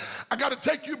 I got to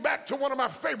take you back to one of my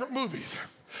favorite movies,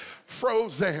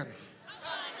 Frozen.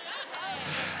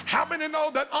 How many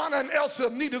know that Anna and Elsa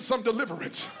needed some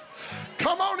deliverance?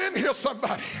 Come on in here,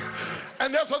 somebody.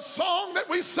 And there's a song that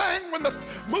we sang when the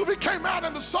movie came out,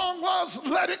 and the song was,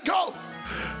 let it go.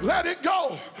 Let it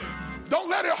go. Don't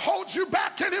let it hold you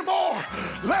back anymore.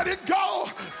 Let it go.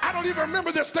 I don't even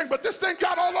remember this thing, but this thing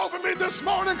got all over me this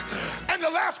morning. And the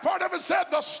last part of it said,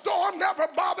 the storm never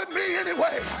bothered me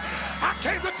anyway. I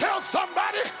came to tell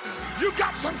somebody, you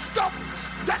got some stuff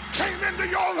that came into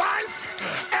your life,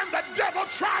 and the devil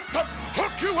tried to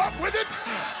hook you up with it,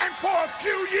 and for a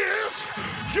few years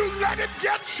you let it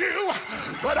get you.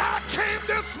 But I came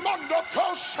this morning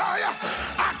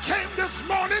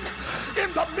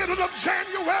in the middle of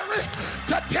January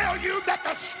to tell you that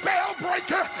the spell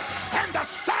breaker and the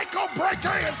cycle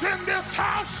breaker is in this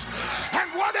house, and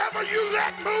whatever you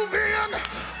let move in,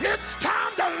 it's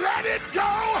time to let it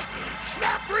go.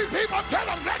 Snap 3 people, tell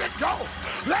them, let it go.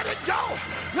 Let it go.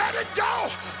 Let it go.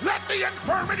 Let the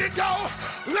infirmity go.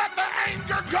 Let the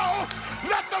anger go.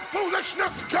 Let the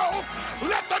foolishness go.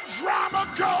 Let the drama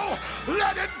go.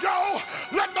 Let it go.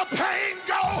 Let the pain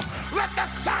go. Let the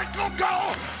cycle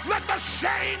go. Let the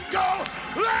shame go.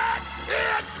 Let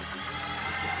it.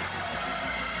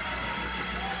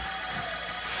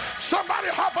 Somebody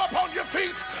hop up on your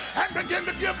feet and begin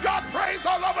to give God praise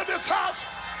all over this house.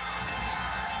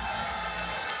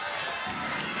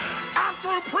 I'm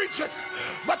through preaching,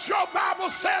 but your Bible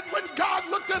said when God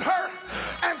looked at her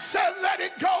and said, let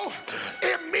it go,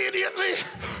 immediately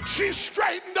she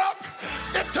straightened up.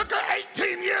 It took her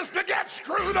 18 years to get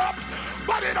screwed up,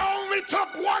 but it only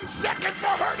took 1 second for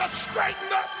her to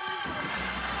straighten up.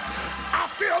 I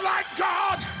feel like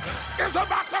God is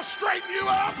about to straighten you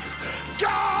up.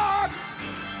 God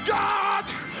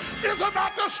is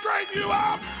about to straighten you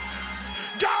up.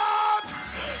 God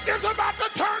is about to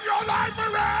turn your life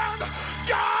around.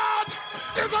 God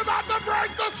is about to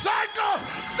break the cycle.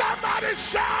 Somebody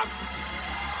shout.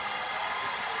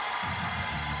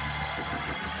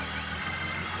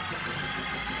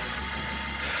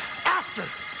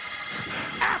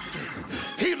 After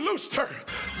he loosed her,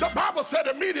 the Bible said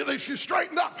immediately she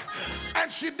straightened up, and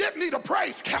she didn't need a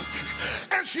praise captain,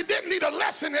 and she didn't need a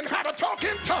lesson in how to talk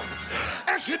in tongues,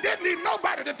 and she didn't need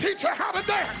nobody to teach her how to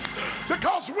dance,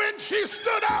 because when she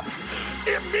stood up,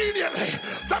 immediately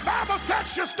the Bible said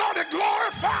she started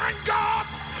glorifying God.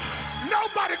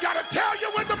 Nobody got to tell you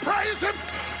when to praise him.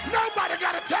 Nobody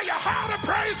got to tell you how to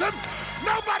praise him.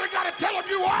 Nobody got to tell him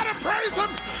you ought to praise him.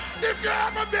 If you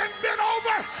ever been bent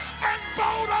over and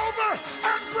bowed over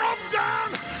and broke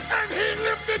down and he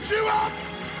lifted you up,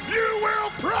 you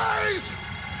will praise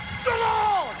the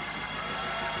Lord.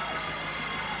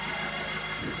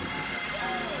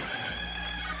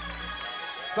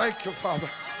 Thank you, Father.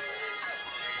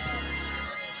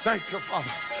 Thank you,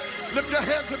 Father. Lift your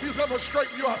hands if he's ever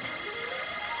straightened you up.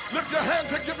 Lift your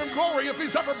hands and give him glory if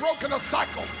he's ever broken a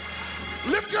cycle.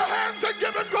 Lift your hands and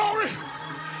give him glory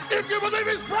if you believe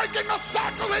he's breaking a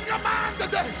cycle in your mind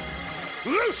today.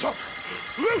 Loose him,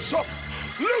 loose him,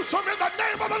 loose him in the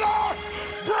name of the Lord.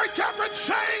 Break every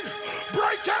chain,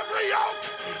 break every yoke.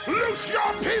 Loose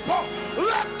your people,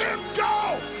 let them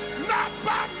go. Not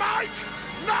by might,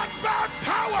 not by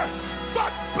power,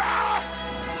 but by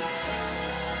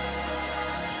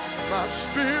my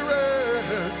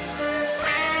spirit.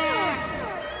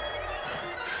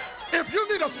 If you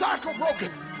need a cycle broken,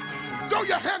 throw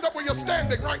your hand up where you're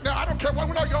standing right now. I don't care when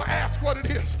you'll ask what it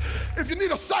is. If you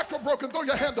need a cycle broken, throw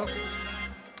your hand up.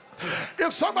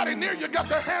 If somebody near you got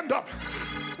their hand up,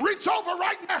 reach over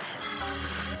right now.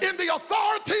 In the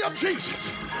authority of Jesus,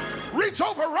 reach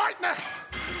over right now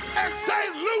and say,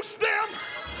 loose them.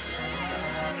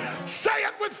 Say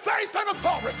it with faith and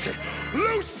authority.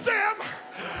 Loose them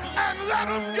and let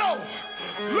them go.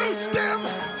 Loose them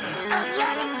and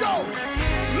let them go.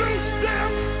 Loose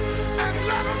them and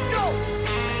let them go.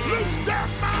 Loose their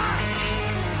mind.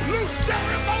 Loose their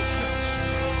emotions.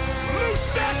 Loose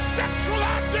their sexual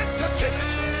identity.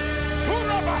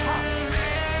 Turabaha.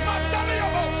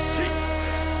 Mandaliobosi.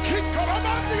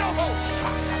 Kikoramandiobosa.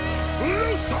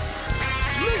 Loose them.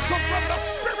 Loose them from the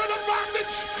spirit of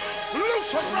bondage.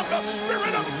 Loose them from the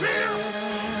spirit of fear.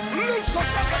 Loose them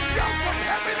from the yoke of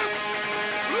heaviness.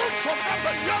 Loose them from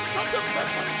the yoke of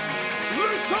depression.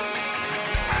 Loose them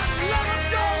and let them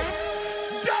go.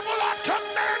 Devil, I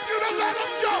command you to let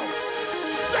them go.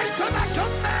 Satan, I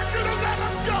command you to let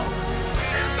them go.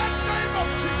 In the name of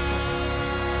Jesus.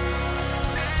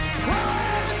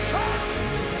 Pray, church.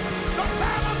 The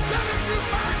Bible said if you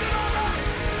bind it on earth,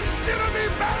 it'll be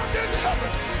bound in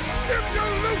heaven. If you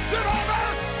loose it on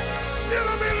earth,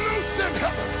 it'll be loosed in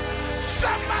heaven.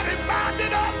 Somebody bind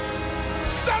it up.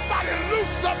 Somebody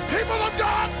loose the people of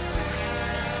God.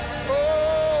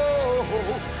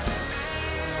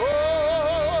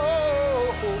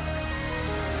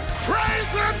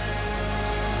 Praise him.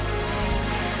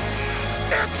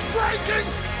 It's breaking.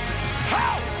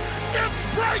 How? It's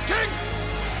breaking.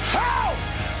 How?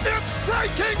 It's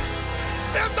breaking.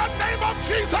 In the name of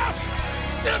Jesus.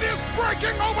 It is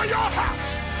breaking over your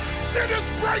house. It is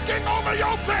breaking over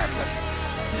your family.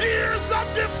 Years of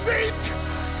defeat.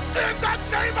 In the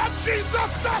name of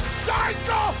Jesus, the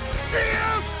cycle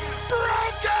is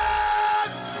broken.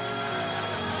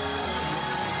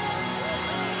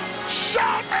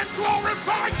 Shout and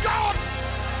glorify God.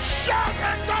 Shout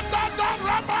and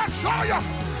da-da-da-rabashaya.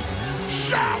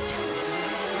 Shout,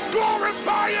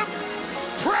 glorify him,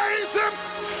 praise him,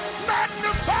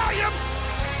 magnify him,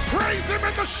 praise him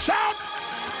in the shout,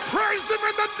 praise him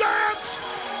in the dance,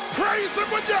 praise him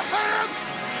with your hands.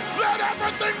 Let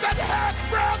everything that has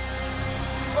breath.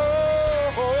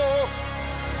 Oh.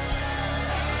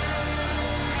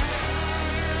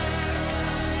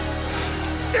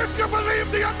 If you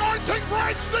believe the anointing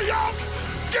breaks the yoke,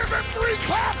 give him 3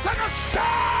 claps and a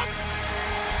shout.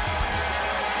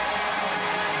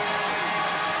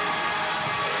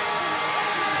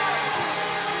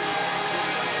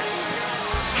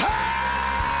 Hey!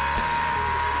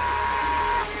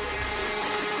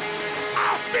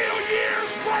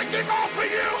 breaking off of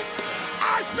you.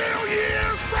 I feel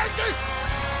years breaking.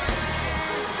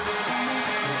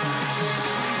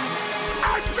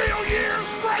 I feel years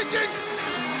breaking.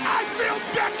 I feel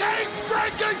decades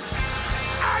breaking.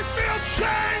 I feel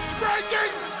change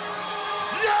breaking.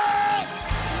 Yeah!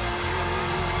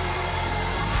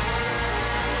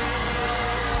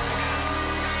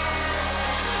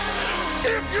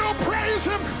 If you praise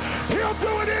him, he'll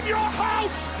do it in your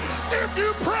house. If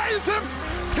you praise him,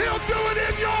 he'll do it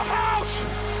in your house.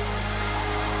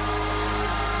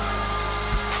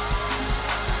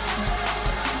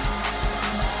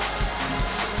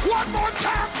 One more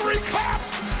time, 3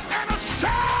 claps and a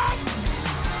shout.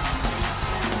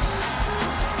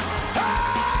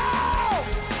 Oh!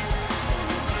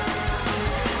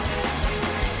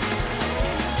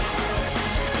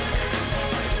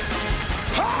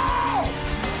 Oh!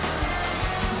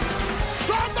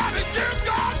 Somebody give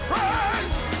God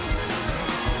praise.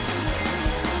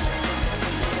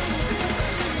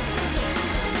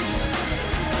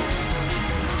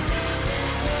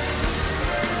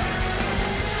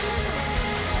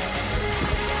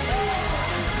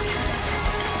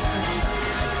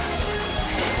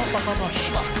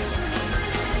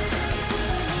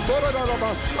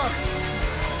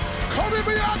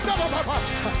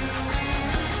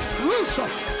 Loose her,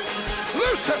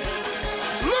 loose her,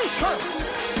 loose her,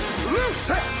 loose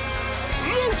her,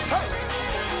 loose her,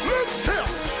 loose him.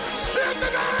 In the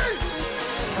name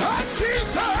of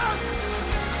Jesus.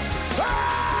 Ah!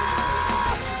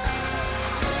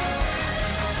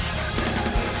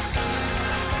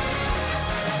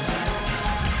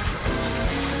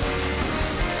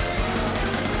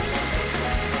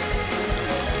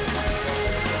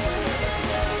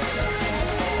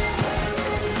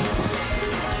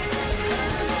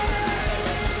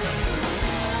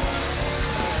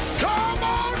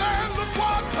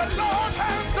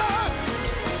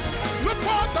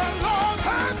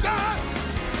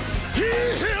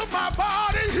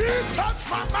 Touch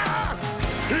my mind.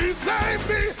 He saved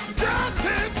me just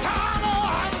in time. Oh,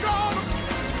 I'm gonna.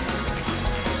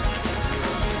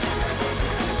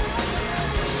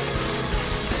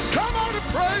 Come on and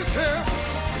praise him.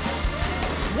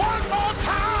 One more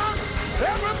time.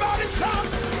 Everybody shout.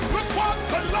 Look what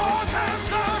the Lord has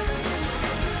done.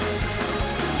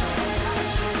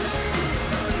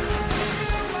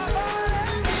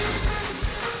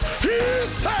 He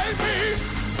saved me.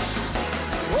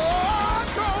 Oh,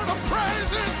 praise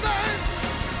his name.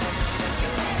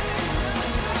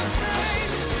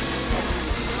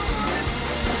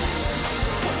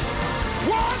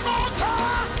 One more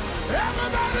time.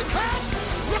 Everybody clap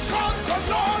because the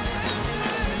Lord.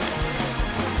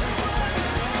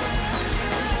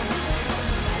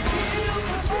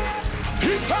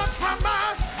 He touched my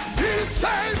mind. He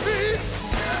saved me.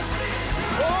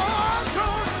 Oh, I'm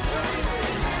going.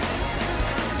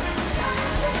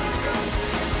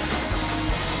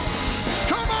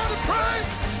 Come on and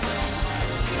praise.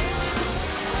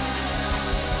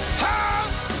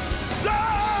 Has done.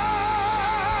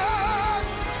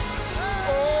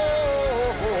 Oh.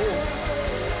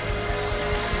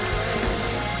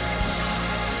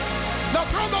 Now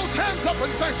throw those hands up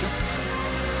and thank him.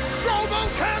 Throw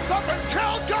those hands up and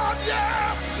tell God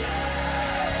yes.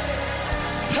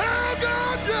 Tell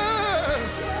God yes.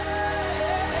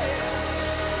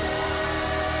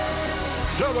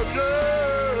 Tell him yes.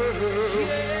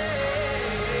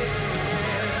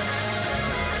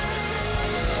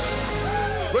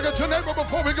 Look at your neighbor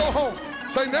before we go home.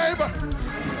 Say, neighbor,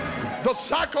 the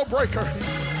cycle breaker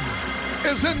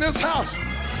is in this house.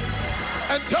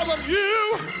 And tell them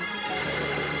you.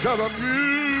 Tell them you.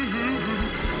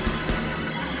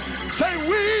 Say,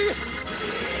 we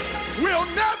will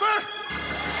never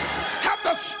have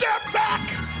to step back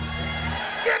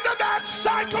into that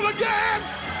cycle again.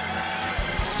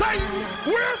 Say,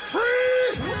 we're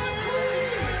free.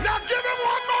 Now give him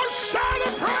one more shout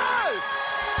of praise.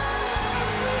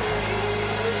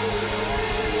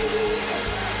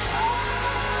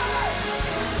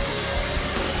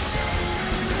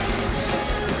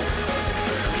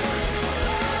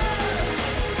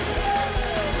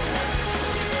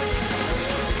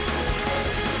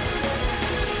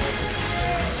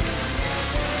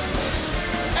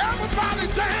 Everybody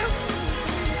dance.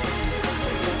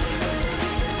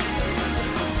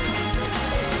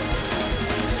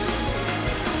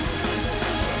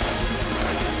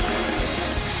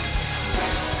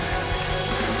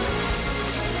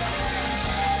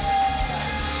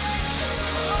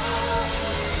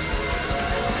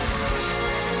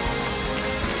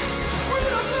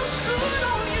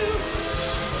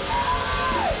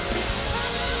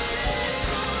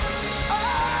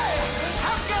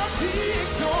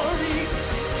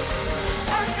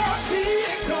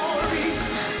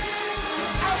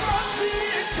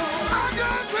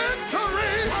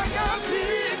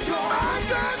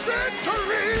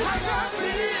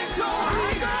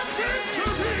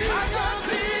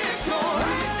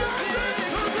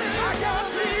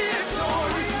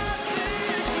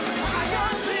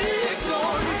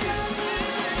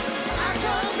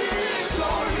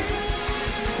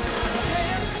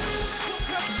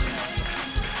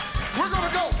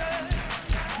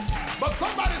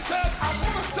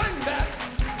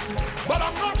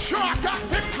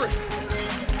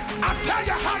 tell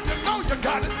you how you know you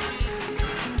got it.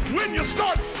 When you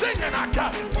start singing, I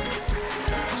got it.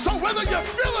 So whether you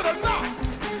feel it or not,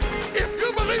 if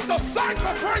you believe the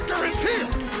cycle breaker is here,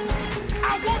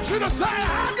 I want you to say,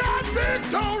 I got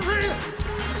victory.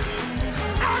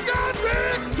 I got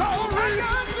victory. I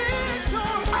got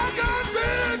victory. I got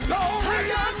victory. I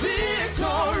got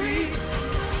victory.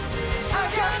 I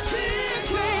got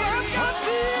victory. I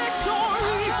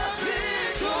got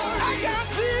victory. I got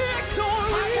victory.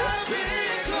 I got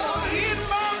victory. In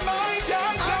my mind,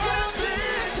 I got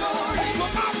victory. Over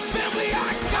my family,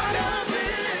 I got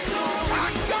victory.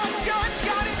 I got it.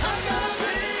 I got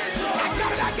victory. I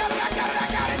got it. I got it. I got it. I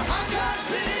got it. I got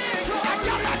victory. I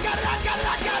got it. I got it. I got it.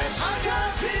 I got it. I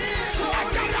got victory. I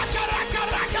got it. I got it. I got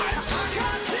it. I got it. I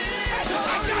got victory.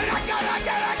 I got it. I got it. I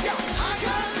got it. I got it. I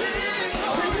got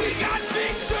victory. We got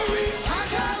victory. I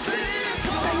got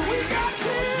victory. We got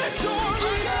victory.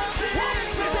 I got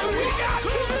victory. We got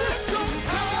victory.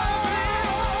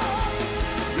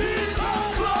 Be the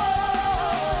glory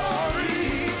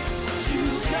to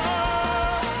God.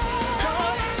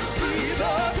 Be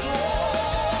the glory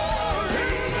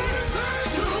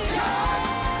to God.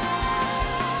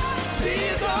 Be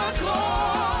the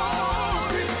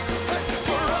glory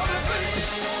for all the things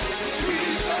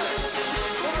He's done.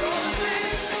 For all the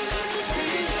things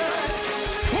He's done.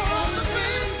 For all the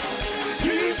things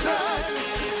He's done.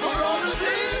 For all the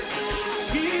things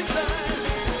He's done.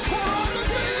 For all the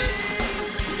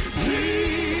things He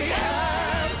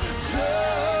has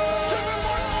done. Give Him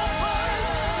one more praise.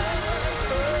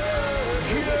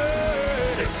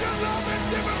 Yeah. If you love Him,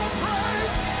 give Him a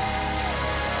praise.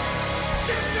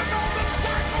 If you know the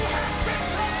cycle has been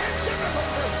broken, give Him a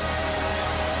praise.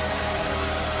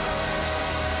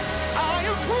 I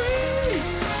am free.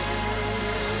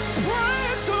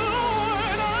 Praise the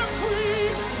Lord, I'm free.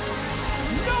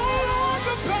 No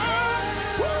longer bound.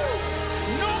 Woo.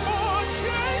 No more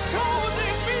chains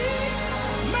holding me.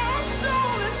 My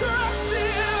soul is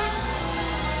resting.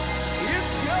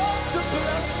 It's just a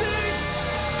blessing.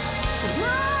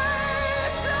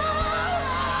 Praise the Lord.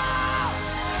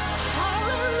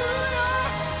 Hallelujah.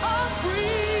 I'm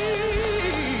free.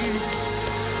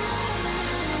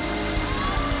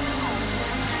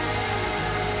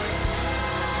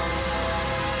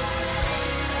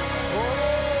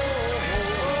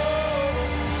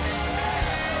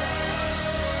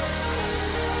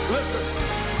 Listen,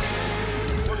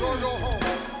 we're going to go home.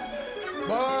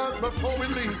 But before we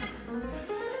leave,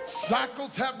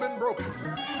 cycles have been broken.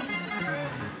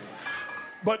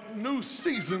 But new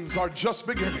seasons are just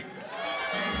beginning.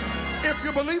 If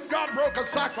you believe God broke a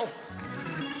cycle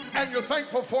and you're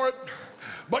thankful for it,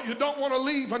 but you don't want to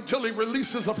leave until He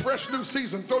releases a fresh new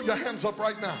season, throw your hands up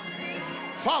right now.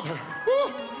 Father,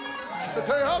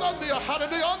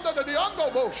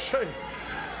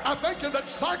 I thank you that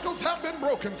cycles have been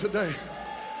broken today.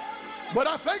 But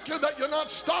I thank you that you're not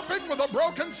stopping with a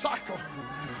broken cycle.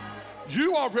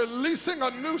 You are releasing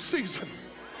a new season.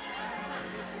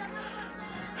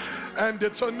 And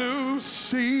it's a new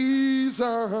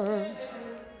season.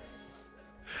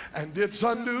 And it's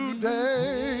a new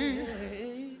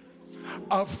day.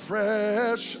 A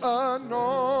fresh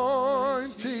anointing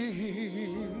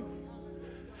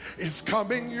is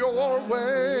coming your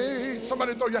way.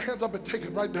 Somebody throw your hands up and take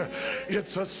it right there.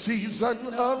 It's a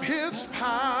season of His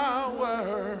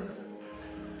power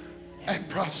and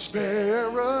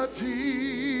prosperity.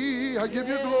 I give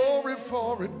you glory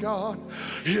for it, God.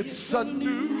 It's a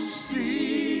new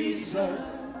season.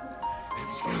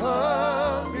 It's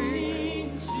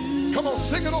coming. Come on,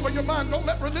 sing it over your mind. Don't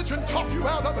let religion talk you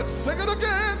out of it. Sing it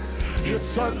again.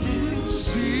 It's a new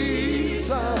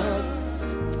season.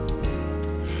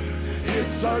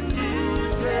 It's a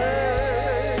new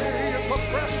day. It's a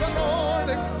fresh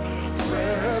anointing.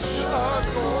 Fresh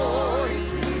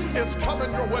anointing. It's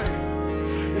coming your way.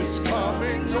 It's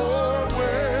coming your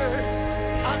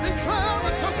way. I declare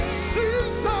it's a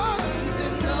season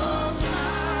of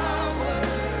power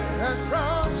and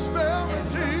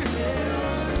prosperity.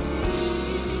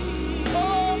 Oh,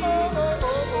 oh, oh,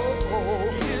 oh, oh, oh.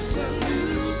 It's a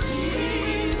new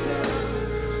season.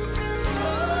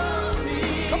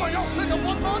 Come on, y'all sing it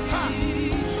one more time.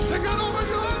 Sing it over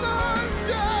your life,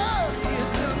 yeah.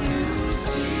 It's a new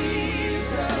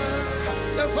season.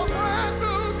 There's a brand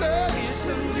new day. It's a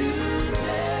new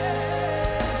day.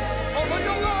 Over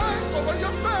your life, over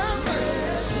your family.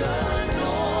 Fresh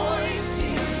anointing.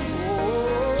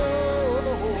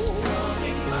 Oh, it's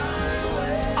coming my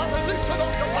way. I release it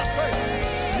on your faith.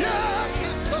 Yes,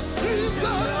 it's the season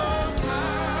of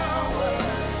power.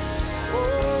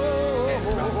 Oh, and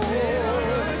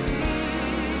prosperity.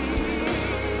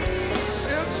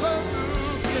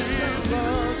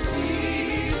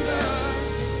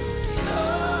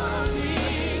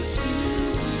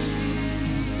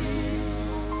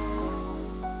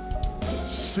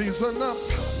 season of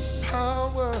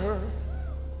power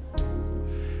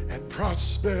and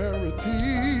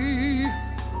prosperity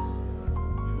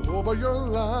over your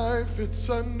life. It's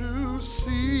a new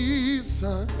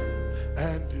season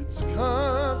and it's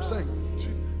coming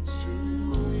to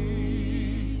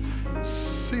me.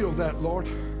 Seal that, Lord.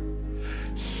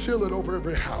 Seal it over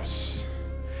every house.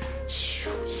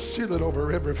 Seal it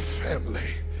over every family.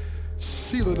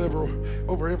 Seal it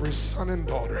over every son and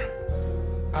daughter.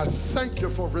 I thank you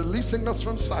for releasing us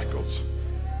from cycles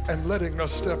and letting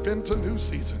us step into new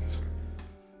seasons.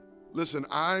 Listen,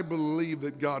 I believe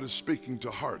that God is speaking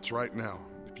to hearts right now.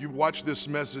 If you've watched this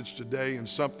message today and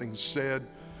something said,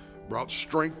 brought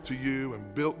strength to you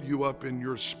and built you up in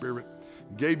your spirit,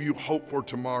 gave you hope for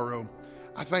tomorrow,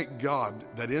 I thank God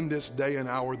that in this day and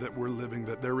hour that we're living,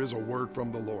 that there is a word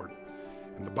from the Lord.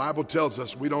 And the Bible tells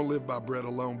us we don't live by bread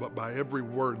alone, but by every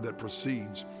word that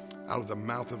proceeds out of the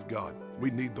mouth of God.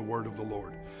 We need the word of the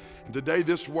Lord. And today,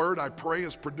 this word, I pray,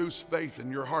 has produced faith in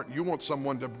your heart. You want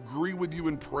someone to agree with you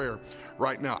in prayer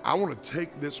right now. I want to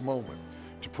take this moment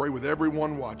to pray with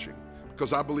everyone watching,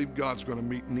 because I believe God's going to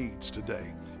meet needs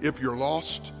today. If you're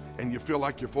lost and you feel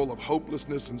like you're full of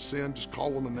hopelessness and sin, just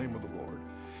call on the name of the Lord.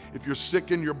 If you're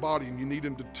sick in your body and you need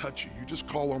him to touch you, you just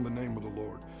call on the name of the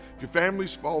Lord. If your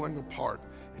family's falling apart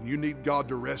and you need God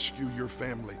to rescue your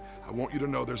family, I want you to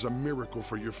know there's a miracle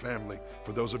for your family.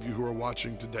 For those of you who are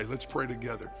watching today, let's pray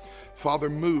together. Father,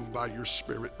 move by your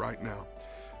Spirit right now.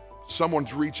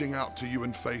 Someone's reaching out to you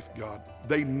in faith, God.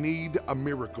 They need a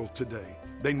miracle today.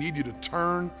 They need you to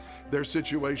turn their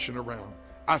situation around.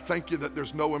 I thank you that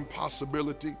there's no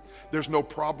impossibility. There's no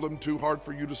problem too hard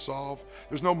for you to solve.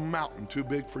 There's no mountain too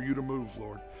big for you to move,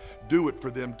 Lord. Do it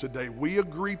for them today. We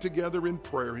agree together in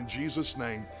prayer in Jesus'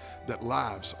 name that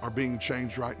lives are being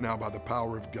changed right now by the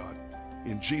power of God.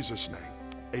 In Jesus' name,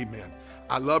 amen.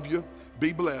 I love you.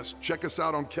 Be blessed. Check us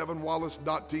out on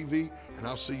kevinwallace.tv, and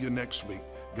I'll see you next week.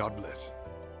 God bless.